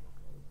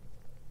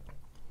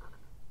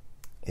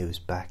 it was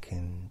back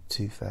in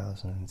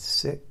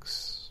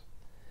 2006,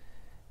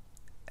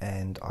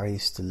 and I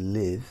used to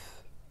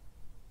live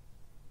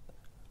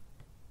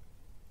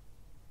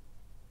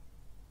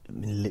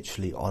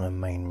literally on a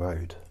main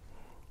road.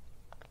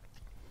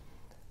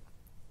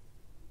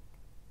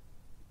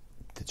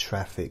 The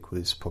traffic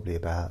was probably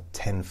about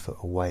 10 foot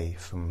away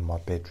from my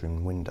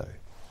bedroom window.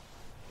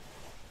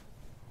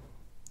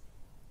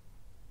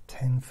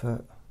 10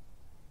 foot,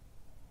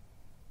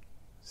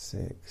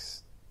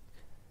 6,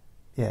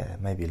 yeah,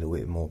 maybe a little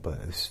bit more, but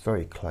it was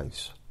very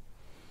close.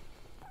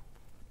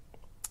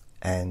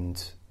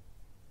 And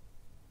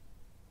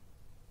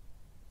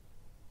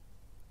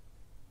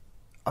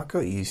I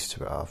got used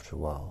to it after a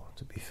while,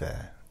 to be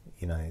fair.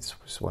 You know,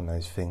 it's one of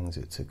those things,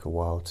 it took a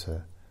while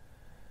to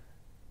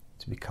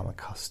become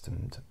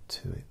accustomed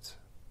to it,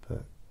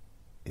 but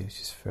it was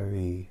just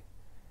it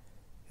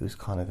was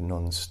kind of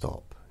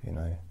non-stop, you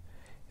know.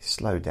 It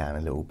slowed down a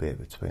little bit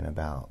between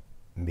about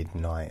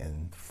midnight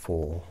and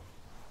 4,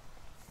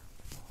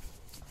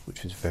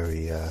 which was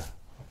very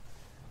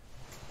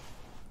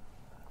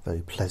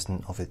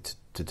pleasant of it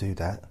to do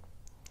that.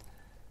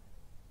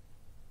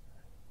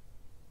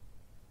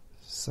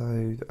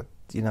 So,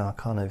 you know,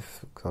 I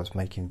was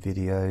making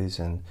videos,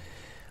 and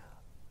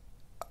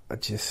I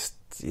just,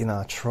 you know,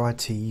 I tried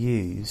to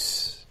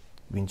use,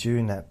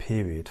 during that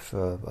period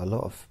for a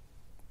lot of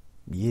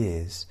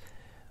years,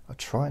 I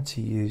tried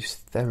to use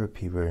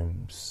therapy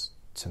rooms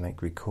to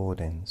make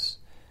recordings.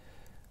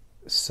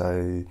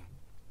 So,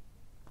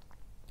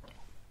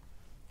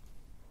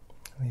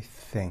 let me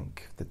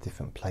think of the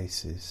different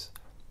places.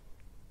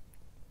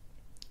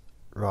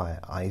 Right,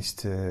 a place I used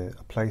to volunteer. I used to go in there and, you know, I tried to use therapy rooms to make recordings. So, let me think of the different places. Right, I used to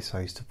a place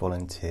I used to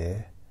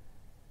volunteer.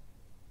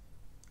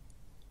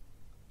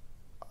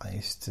 I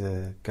used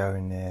to go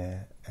in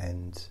there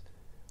and,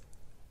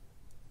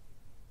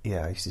 you know, I tried to use therapy rooms to make recordings. So,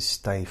 I used to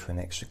stay for an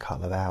extra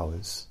couple of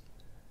hours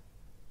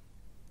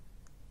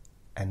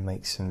and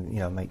make some,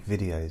 make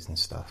videos and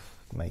stuff,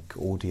 make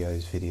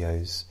audios,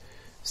 videos,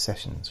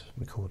 sessions,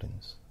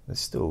 recordings. They're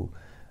still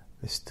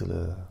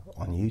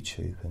on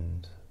YouTube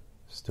and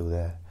still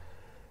there.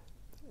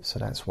 So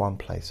that's one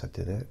place I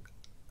did it.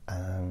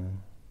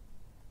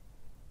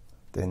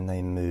 Then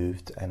they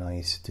moved, and I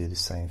used to do the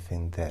same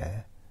thing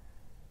there.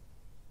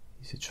 I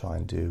used to try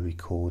and do a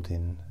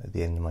recording at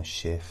the end of my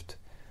shift,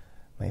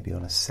 maybe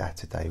on a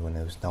Saturday when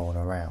there was no one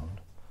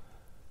around,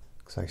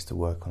 because I used to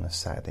work on a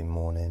Saturday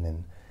morning,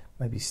 and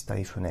maybe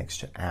stay for an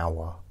extra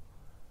hour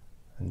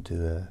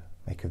and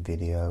make a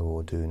video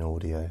or do an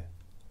audio,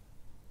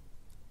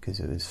 because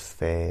it was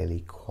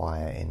fairly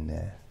quiet in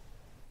there.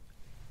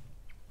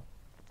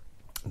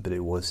 But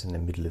it was in the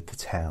middle of the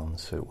town,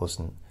 so it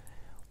wasn't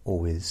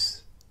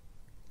always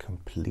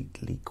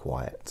completely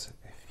quiet,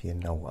 if you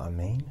know what I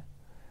mean.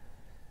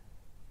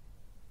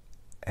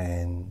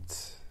 And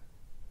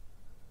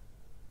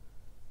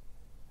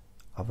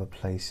other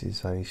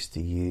places I used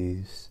to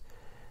use,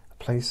 a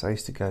place I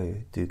used to go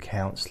do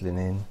counselling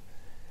in,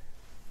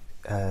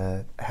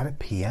 had a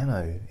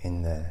piano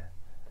in there,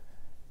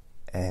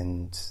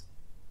 and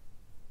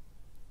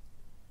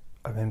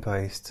I remember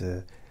I used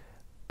to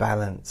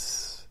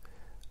balance.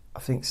 I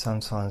think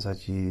sometimes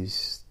I'd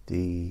use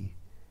the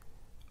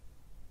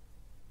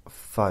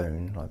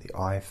phone, like the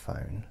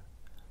iPhone,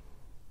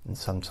 and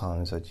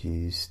sometimes I'd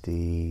use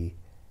the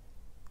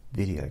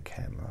video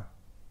camera,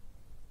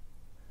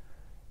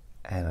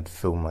 and I'd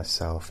film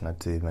myself, and I'd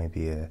do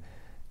maybe a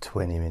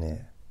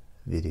 20-minute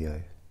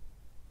video.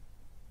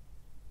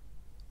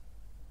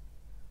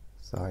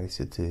 So I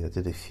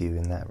did a few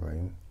in that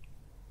room.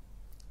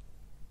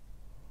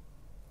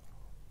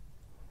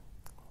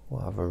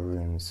 What other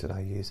rooms did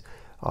I use?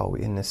 Oh,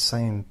 in the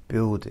same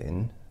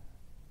building,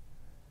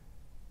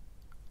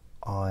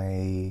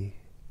 I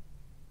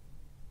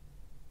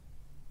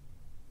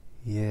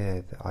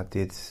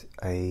did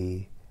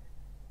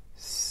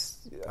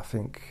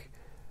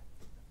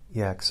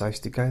because I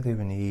used to go there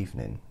in the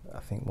evening, I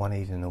think one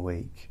evening a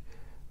week,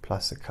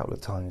 plus a couple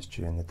of times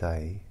during the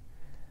day,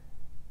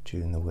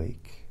 during the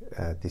week,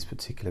 this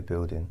particular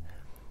building.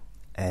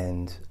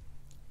 And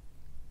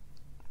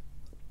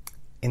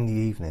in the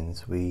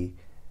evenings,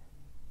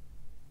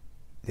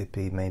 there'd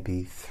be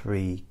maybe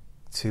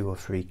two or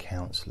three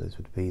counsellors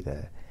would be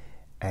there,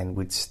 and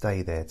we'd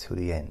stay there till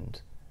the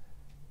end.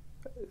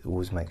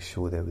 Always make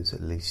sure there was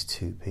at least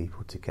two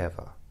people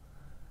together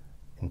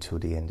until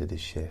the end of the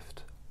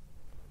shift.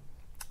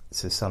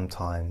 So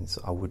sometimes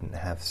I wouldn't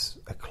have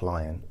a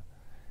client,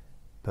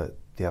 but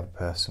the other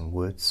person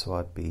would, so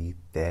I'd be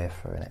there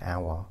for an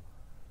hour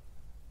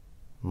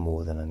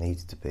more than I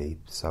needed to be.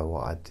 So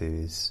what I'd do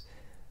is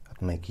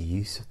I'd make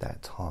use of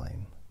that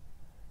time,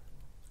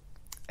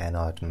 and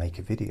I'd make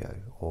a video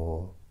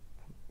or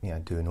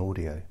do an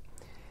audio.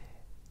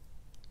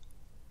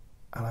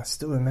 And I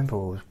still remember it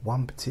was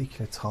one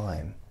particular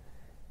time,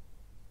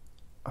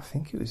 I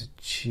think it was a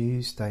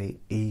Tuesday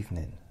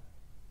evening,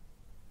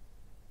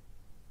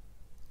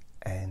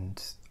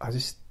 and I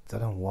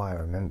don't know why I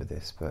remember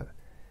this, but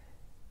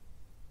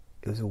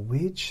it was a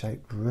weird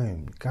shaped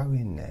room. Go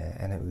in there,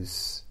 and it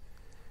was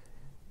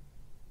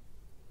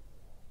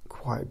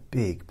quite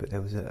big, but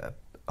there was a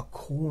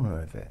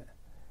corner of it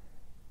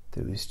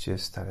that was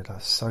just had a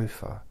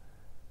sofa,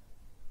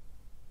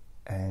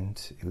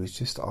 and it was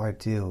just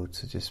ideal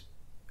to just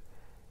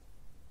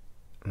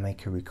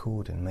make a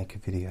recording, make a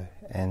video.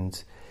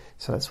 And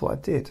so that's what I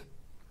did.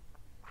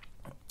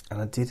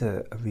 And I did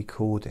a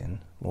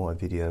recording, or a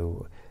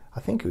video,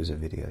 I think it was a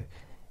video,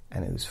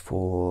 and it was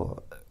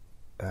for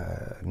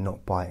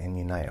not biting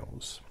your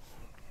nails.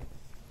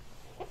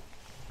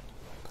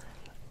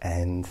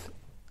 And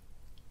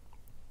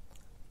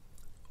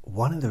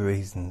one of the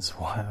reasons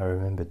why I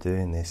remember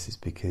doing this is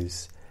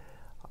because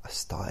I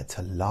started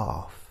to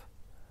laugh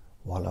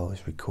while I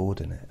was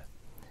recording it.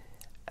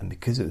 And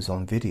because it was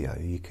on video,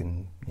 you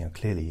can,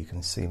 clearly you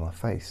can see my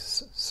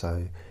face.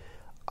 So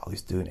I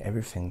was doing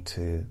everything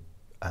to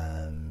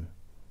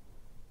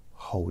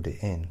hold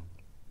it in.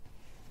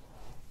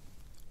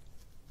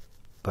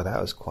 But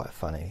that was quite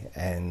funny.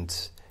 And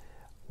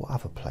what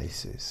other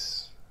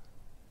places?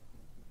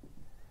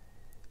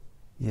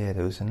 Yeah,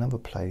 there was another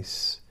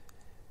place.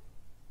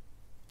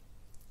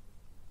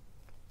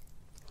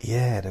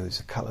 Yeah, there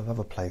was a couple of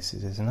other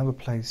places. There's another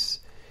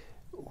place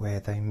where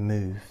they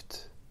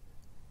moved.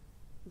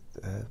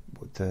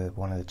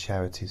 One of the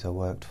charities I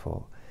worked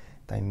for,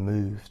 they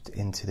moved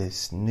into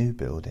this new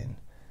building,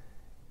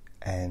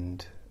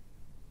 and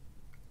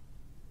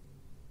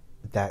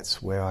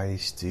that's where I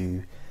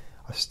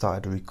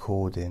started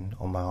recording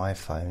on my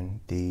iPhone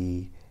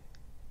the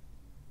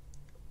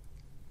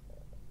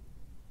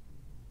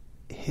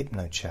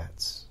hypno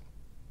chats.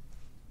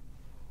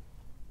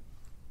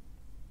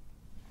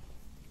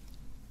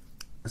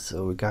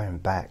 So we're going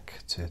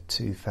back to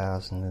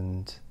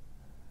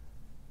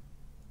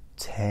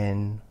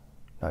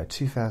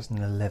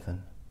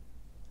 2011,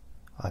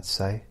 I'd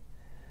say.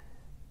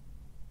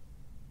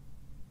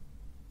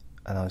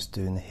 and I was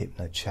doing the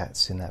hypno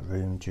chats in that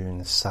room during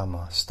the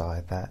summer. I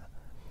started that,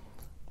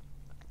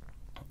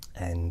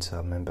 and I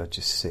remember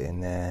just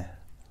sitting there,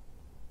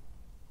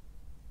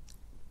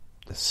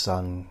 the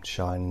sun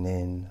shining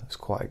in. It was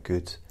quite a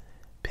good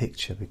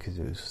picture because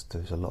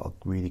there was a lot of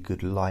really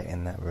good light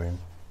in that room,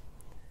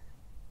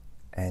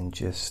 and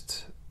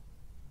just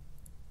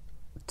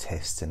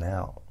testing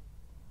out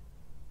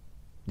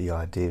the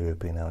idea of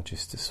being able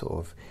just to sort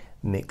of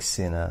mix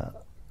in a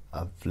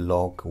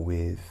vlog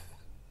with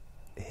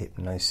a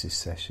hypnosis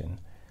session,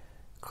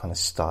 kind of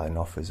starting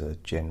off as a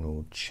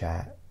general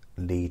chat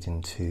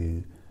leading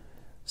to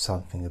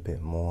something a bit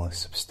more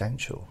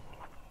substantial.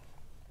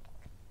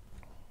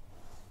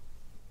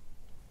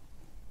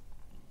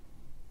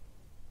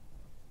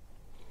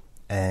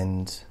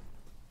 And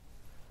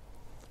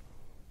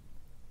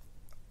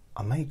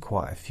I made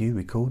quite a few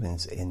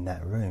recordings in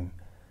that room,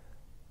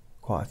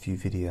 quite a few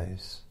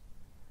videos,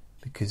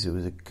 because it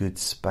was a good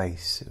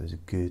space.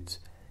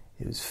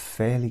 It was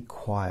fairly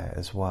quiet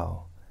as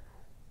well,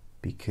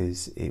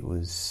 because it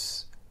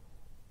was,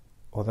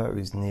 although it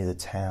was near the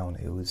town,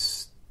 it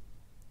was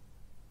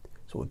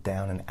sort of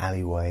down an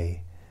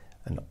alleyway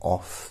and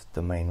off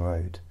the main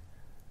road,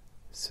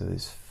 so it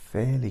was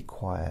fairly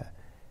quiet.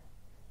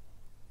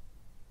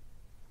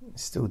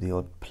 Still the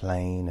odd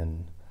plane,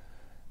 and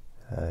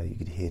you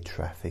could hear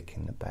traffic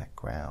in the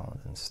background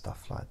and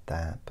stuff like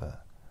that,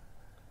 but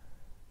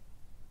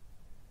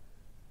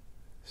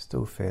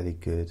still fairly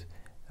good.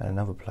 And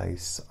another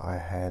place I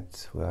had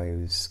where I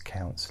was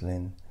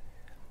counselling,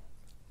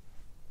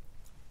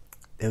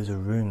 there was a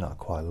room that I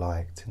quite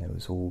liked, and it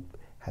was all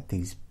had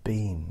these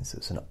beams. It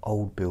was an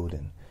old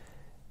building,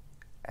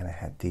 and it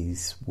had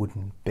these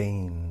wooden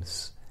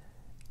beams,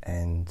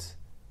 and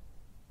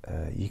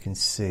you can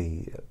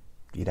see,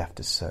 you'd have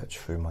to search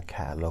through my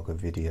catalogue of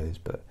videos,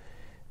 but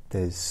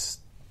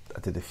I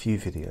did a few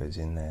videos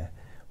in there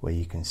where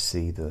you can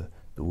see the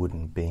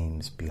wooden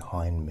beams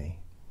behind me.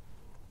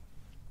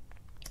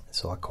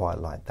 So I quite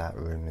like that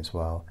room as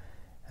well,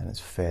 and it's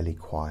fairly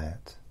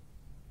quiet.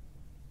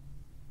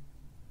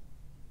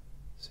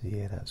 So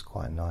yeah, that's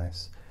quite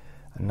nice.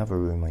 Another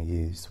room I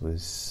used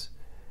was,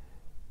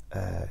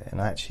 and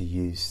I actually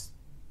used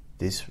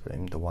this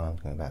room, the one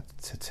I'm about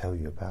to tell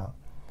you about,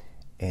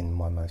 in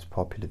my most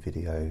popular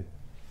video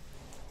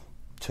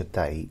to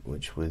date,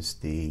 which was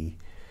the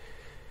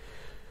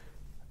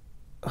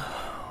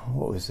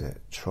what was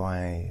it?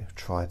 Try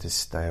to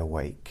stay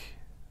awake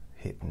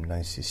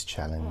hypnosis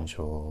challenge,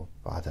 or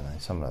I don't know,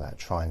 something like that.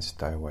 Try and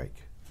stay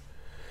awake.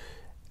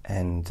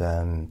 And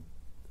I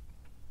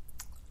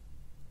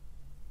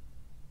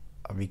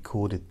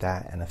recorded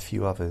that and a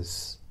few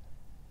others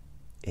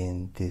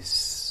in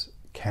this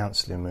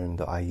counselling room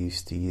that I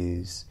used to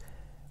use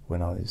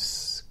when I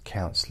was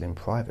counselling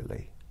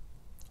privately.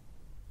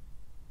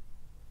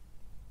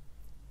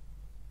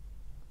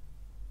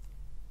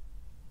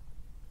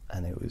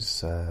 And it was,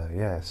 so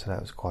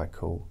that was quite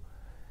cool.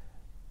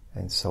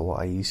 And so what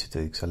I used to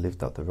do, because I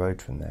lived up the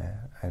road from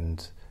there,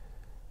 and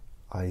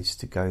I used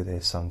to go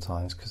there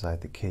sometimes because I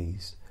had the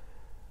keys.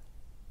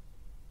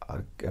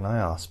 And I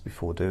asked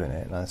before doing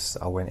it, and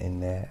I went in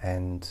there,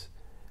 and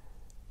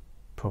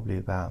probably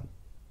about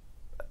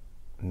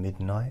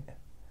midnight,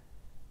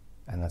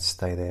 and I'd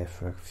stay there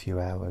for a few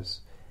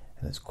hours,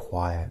 and it's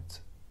quiet.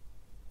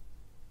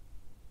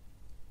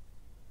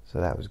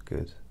 So that was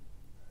good.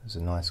 It was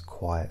a nice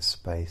quiet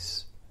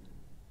space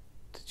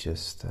to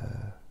just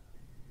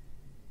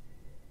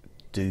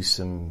do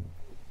some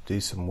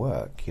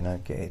work,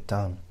 get it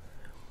done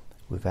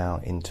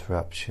without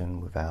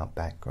interruption, without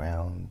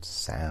background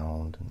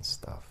sound and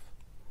stuff.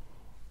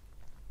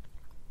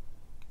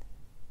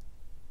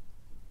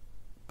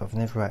 But I've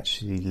never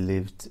actually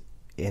lived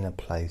in a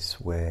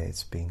place where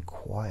it's been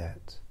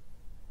quiet.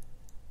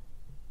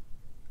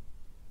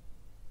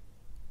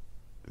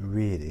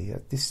 Really,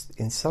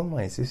 in some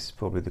ways, this is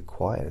probably the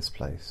quietest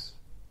place.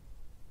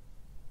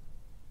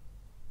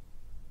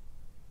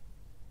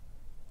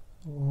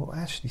 Well,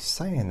 actually,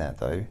 saying that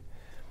though,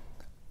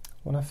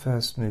 when I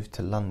first moved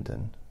to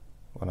London,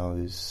 when I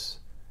was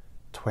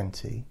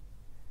 20,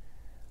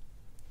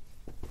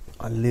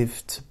 I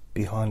lived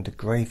behind a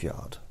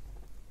graveyard,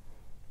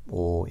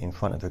 or in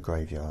front of a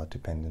graveyard,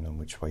 depending on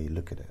which way you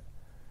look at it.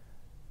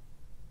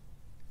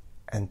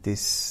 And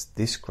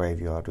this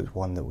graveyard was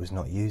one that was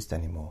not used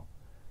anymore.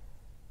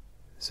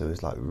 So it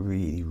was like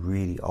really,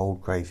 really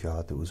old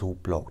graveyard that was all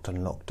blocked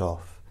and locked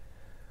off.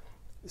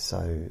 So,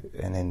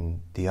 and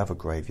then the other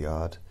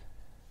graveyard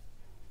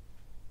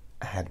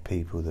had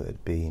people that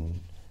had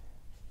been,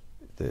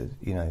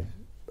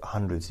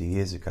 hundreds of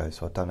years ago.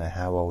 So I don't know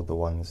how old the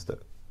ones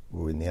that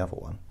were in the other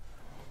one.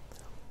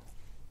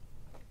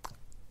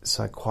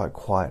 So quite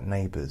quiet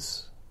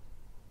neighbours,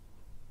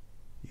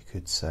 you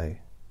could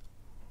say.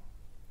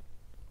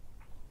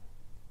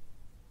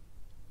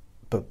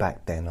 But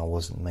back then I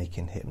wasn't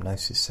making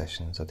hypnosis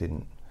sessions. I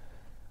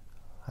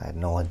had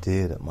no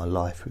idea that my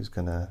life was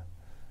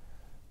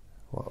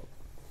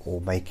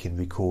or making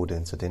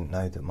recordings. I didn't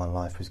know that my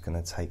life was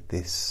going to take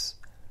this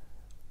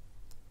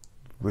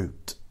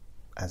route,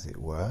 as it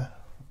were.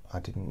 I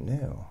didn't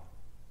know.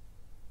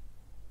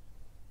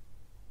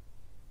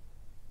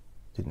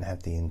 Didn't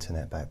have the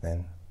internet back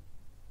then.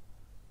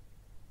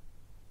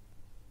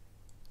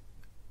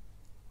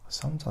 I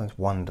sometimes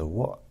wonder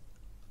what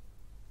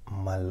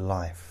my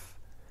life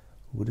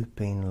would have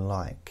been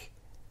like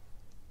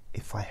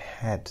if I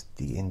had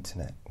the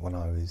internet when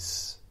I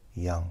was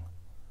young,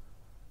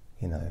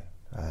 you know,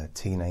 a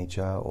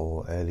teenager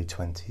or early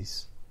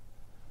 20s,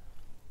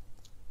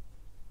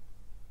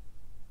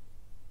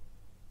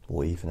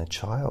 or even a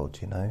child,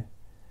 you know,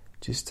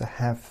 just to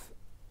have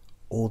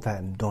all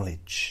that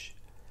knowledge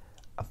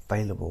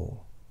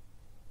available.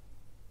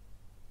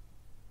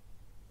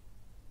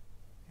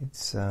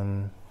 It's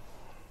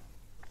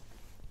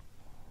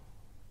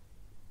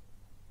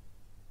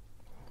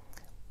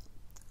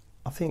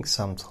I think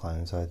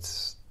sometimes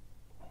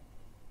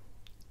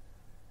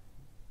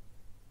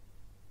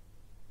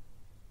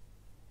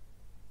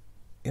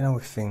you know,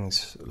 with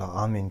things like,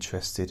 I'm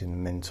interested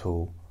in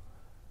mental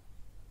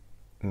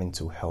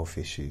health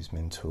issues,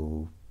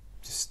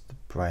 just the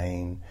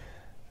brain,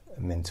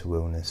 mental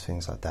illness,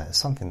 things like that. It's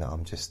something that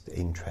I'm just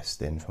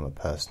interested in from a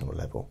personal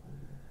level.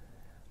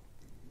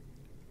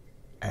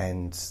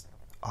 And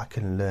I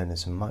can learn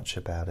as much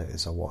about it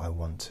as what I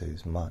want to,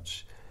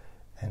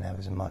 and have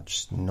as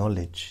much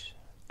knowledge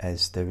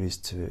as there is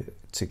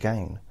to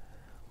gain.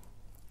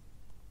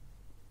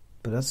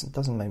 But it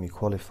doesn't make me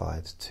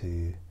qualified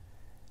to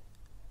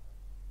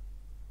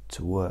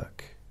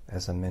work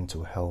as a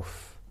mental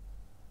health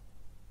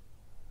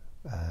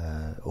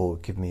or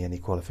give me any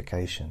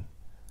qualification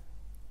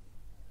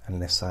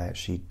unless I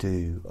actually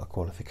do a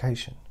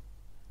qualification.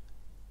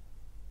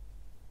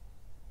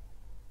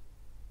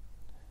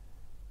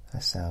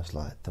 That sounds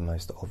like the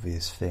most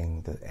obvious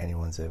thing that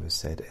anyone's ever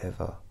said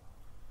ever.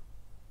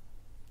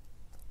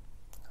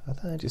 I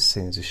don't know, it just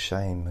seems a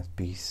shame. I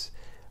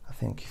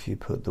think if you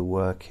put the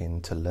work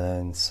in to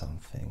learn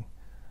something,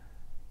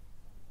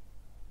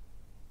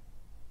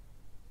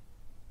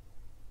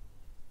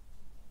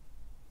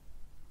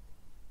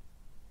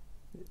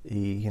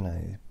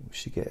 you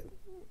should get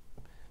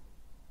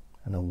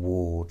an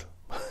award,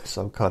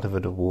 some kind of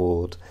an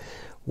award.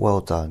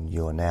 Well done,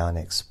 you're now an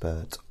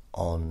expert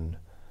on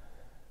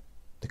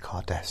the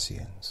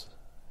Kardashians.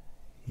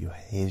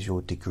 Here's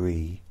your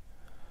degree.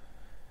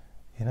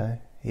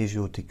 Here's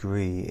your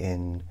degree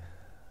in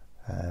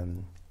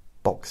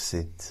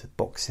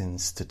boxing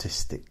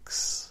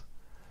statistics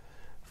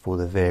for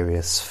the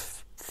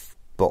various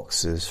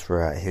boxers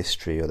throughout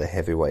history, or the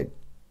heavyweight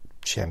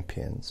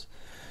champions.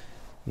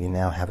 You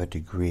now have a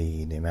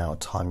degree in the amount of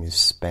time you've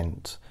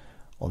spent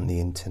on the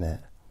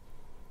internet.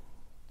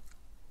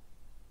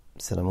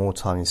 So the more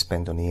time you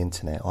spend on the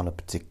internet on a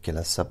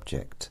particular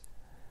subject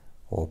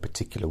or a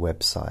particular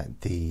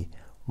website, the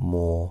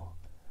more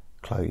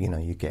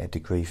you get a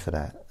degree for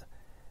that.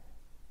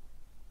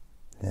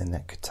 Then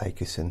that could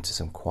take us into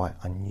some quite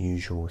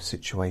unusual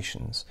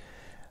situations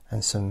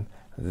and some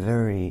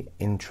very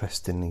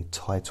interestingly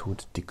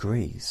titled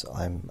degrees,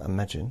 I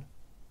imagine.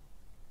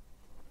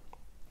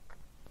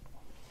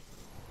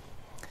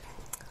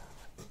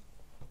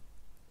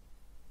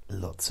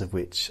 Lots of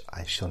which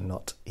I shall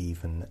not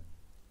even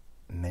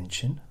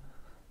mention.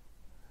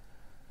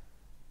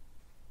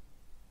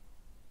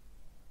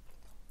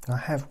 I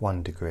have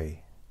one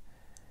degree.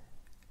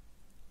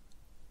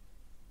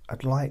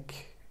 I'd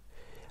like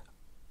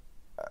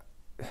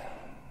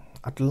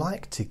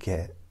to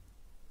get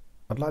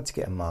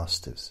a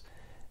master's,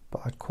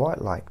 but I'd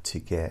quite like to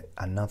get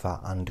another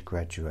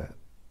undergraduate,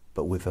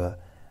 but with a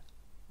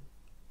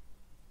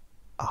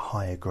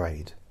higher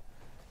grade,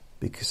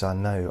 because I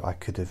know I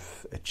could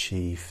have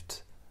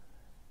achieved,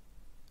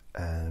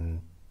 I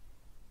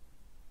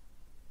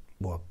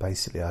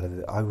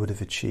would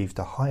have achieved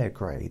a higher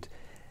grade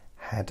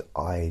had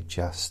I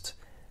just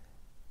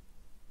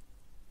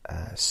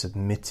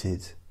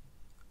submitted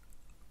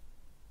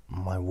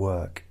my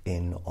work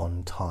in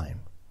on time.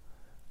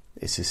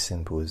 It's as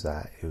simple as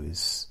that. It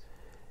was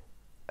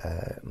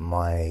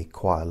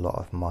quite a lot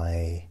of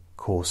my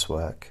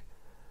coursework,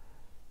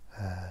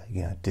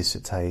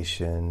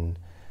 dissertation,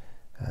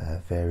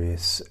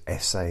 various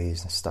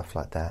essays and stuff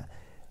like that,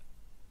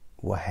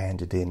 were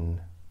handed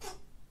in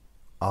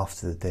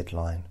after the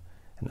deadline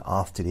and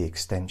after the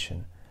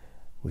extension,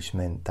 which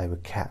meant they were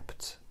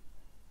capped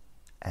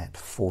at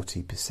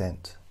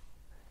 40%,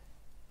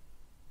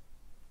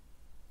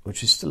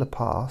 which is still a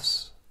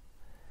pass,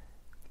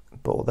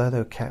 but although they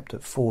were capped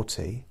at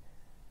 40,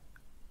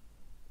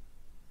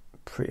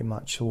 pretty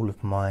much all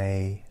of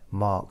my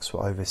marks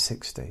were over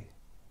 60.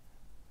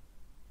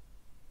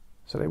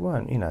 So they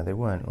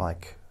weren't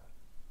like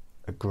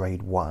a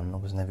grade 1. I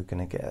was never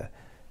going to get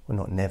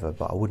not never,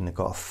 but I wouldn't have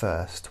got a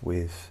first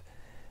with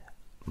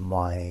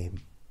my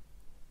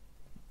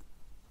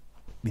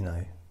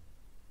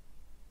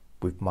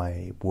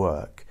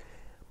work,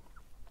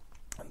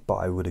 but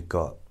I would have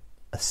got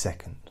a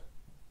second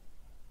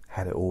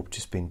had it all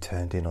just been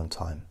turned in on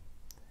time.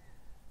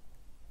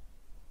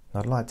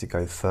 I'd like to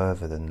go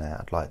further than that.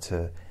 I'd like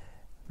to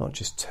not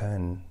just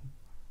turn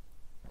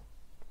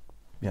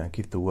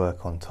give the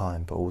work on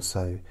time, but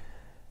also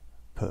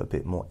put a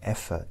bit more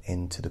effort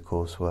into the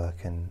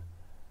coursework and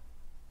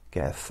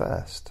get a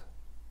first.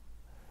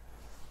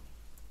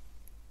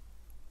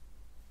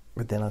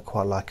 But then I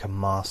quite like a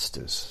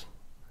master's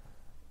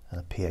and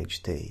a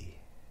PhD.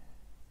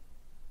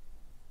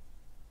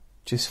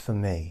 Just for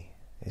me,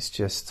 it's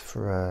just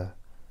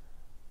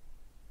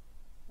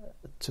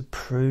to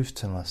prove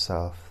to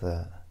myself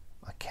that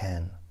I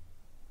can.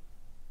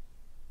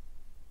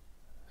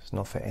 It's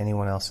not for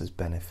anyone else's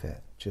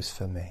benefit, just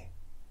for me.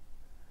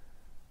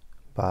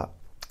 But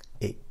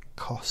it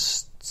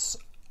costs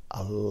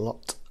a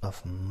lot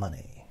of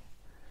money,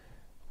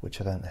 which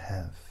I don't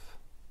have.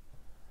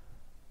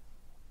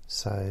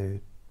 So,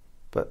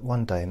 but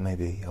one day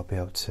maybe I'll be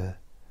able to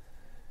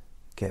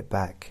get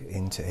back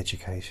into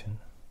education.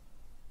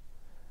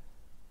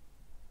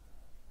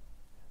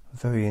 I'm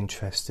very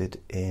interested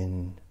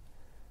in,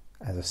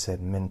 as I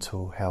said,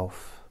 mental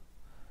health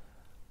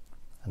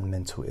and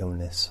mental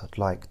illness. I'd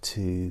like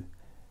to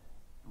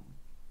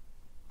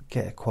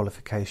get a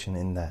qualification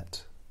in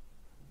that,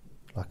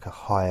 like a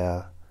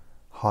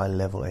high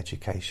level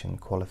education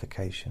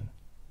qualification.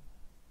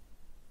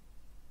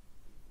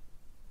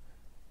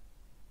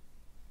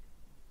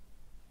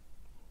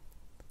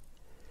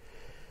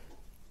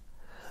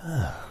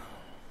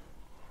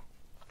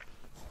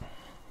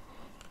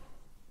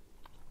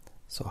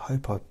 So I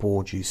hope I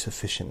bored you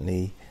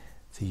sufficiently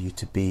for you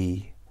to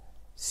be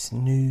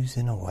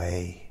snoozing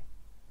away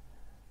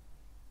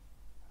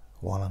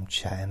while I'm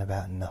chatting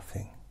about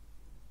nothing.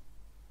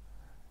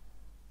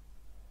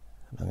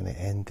 And I'm going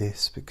to end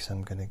this because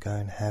I'm going to go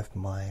and have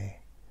my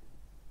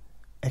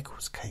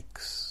Eccles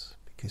cakes,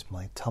 because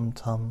my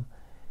tum-tum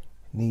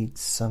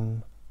needs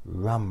some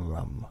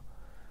rum.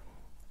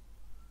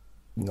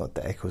 Not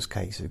that Eccles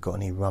cakes have got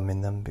any rum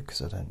in them,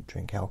 because I don't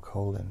drink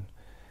alcohol, and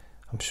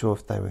I'm sure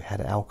if they had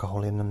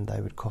alcohol in them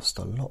they would cost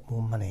a lot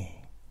more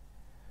money.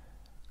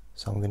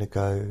 So I'm going to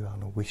go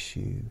and wish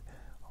you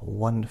a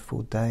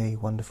wonderful day,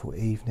 wonderful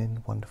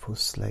evening, wonderful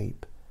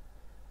sleep.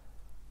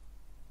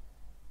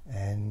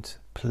 And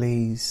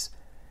please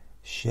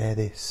share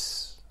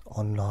this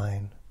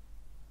online.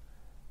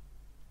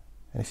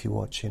 And if you're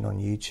watching on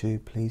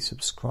YouTube, please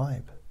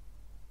subscribe.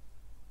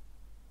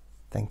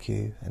 Thank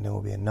you, and there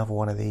will be another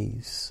one of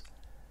these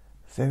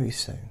very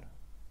soon.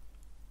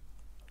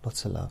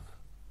 Lots of love.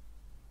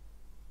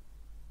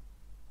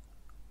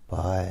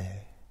 Bye.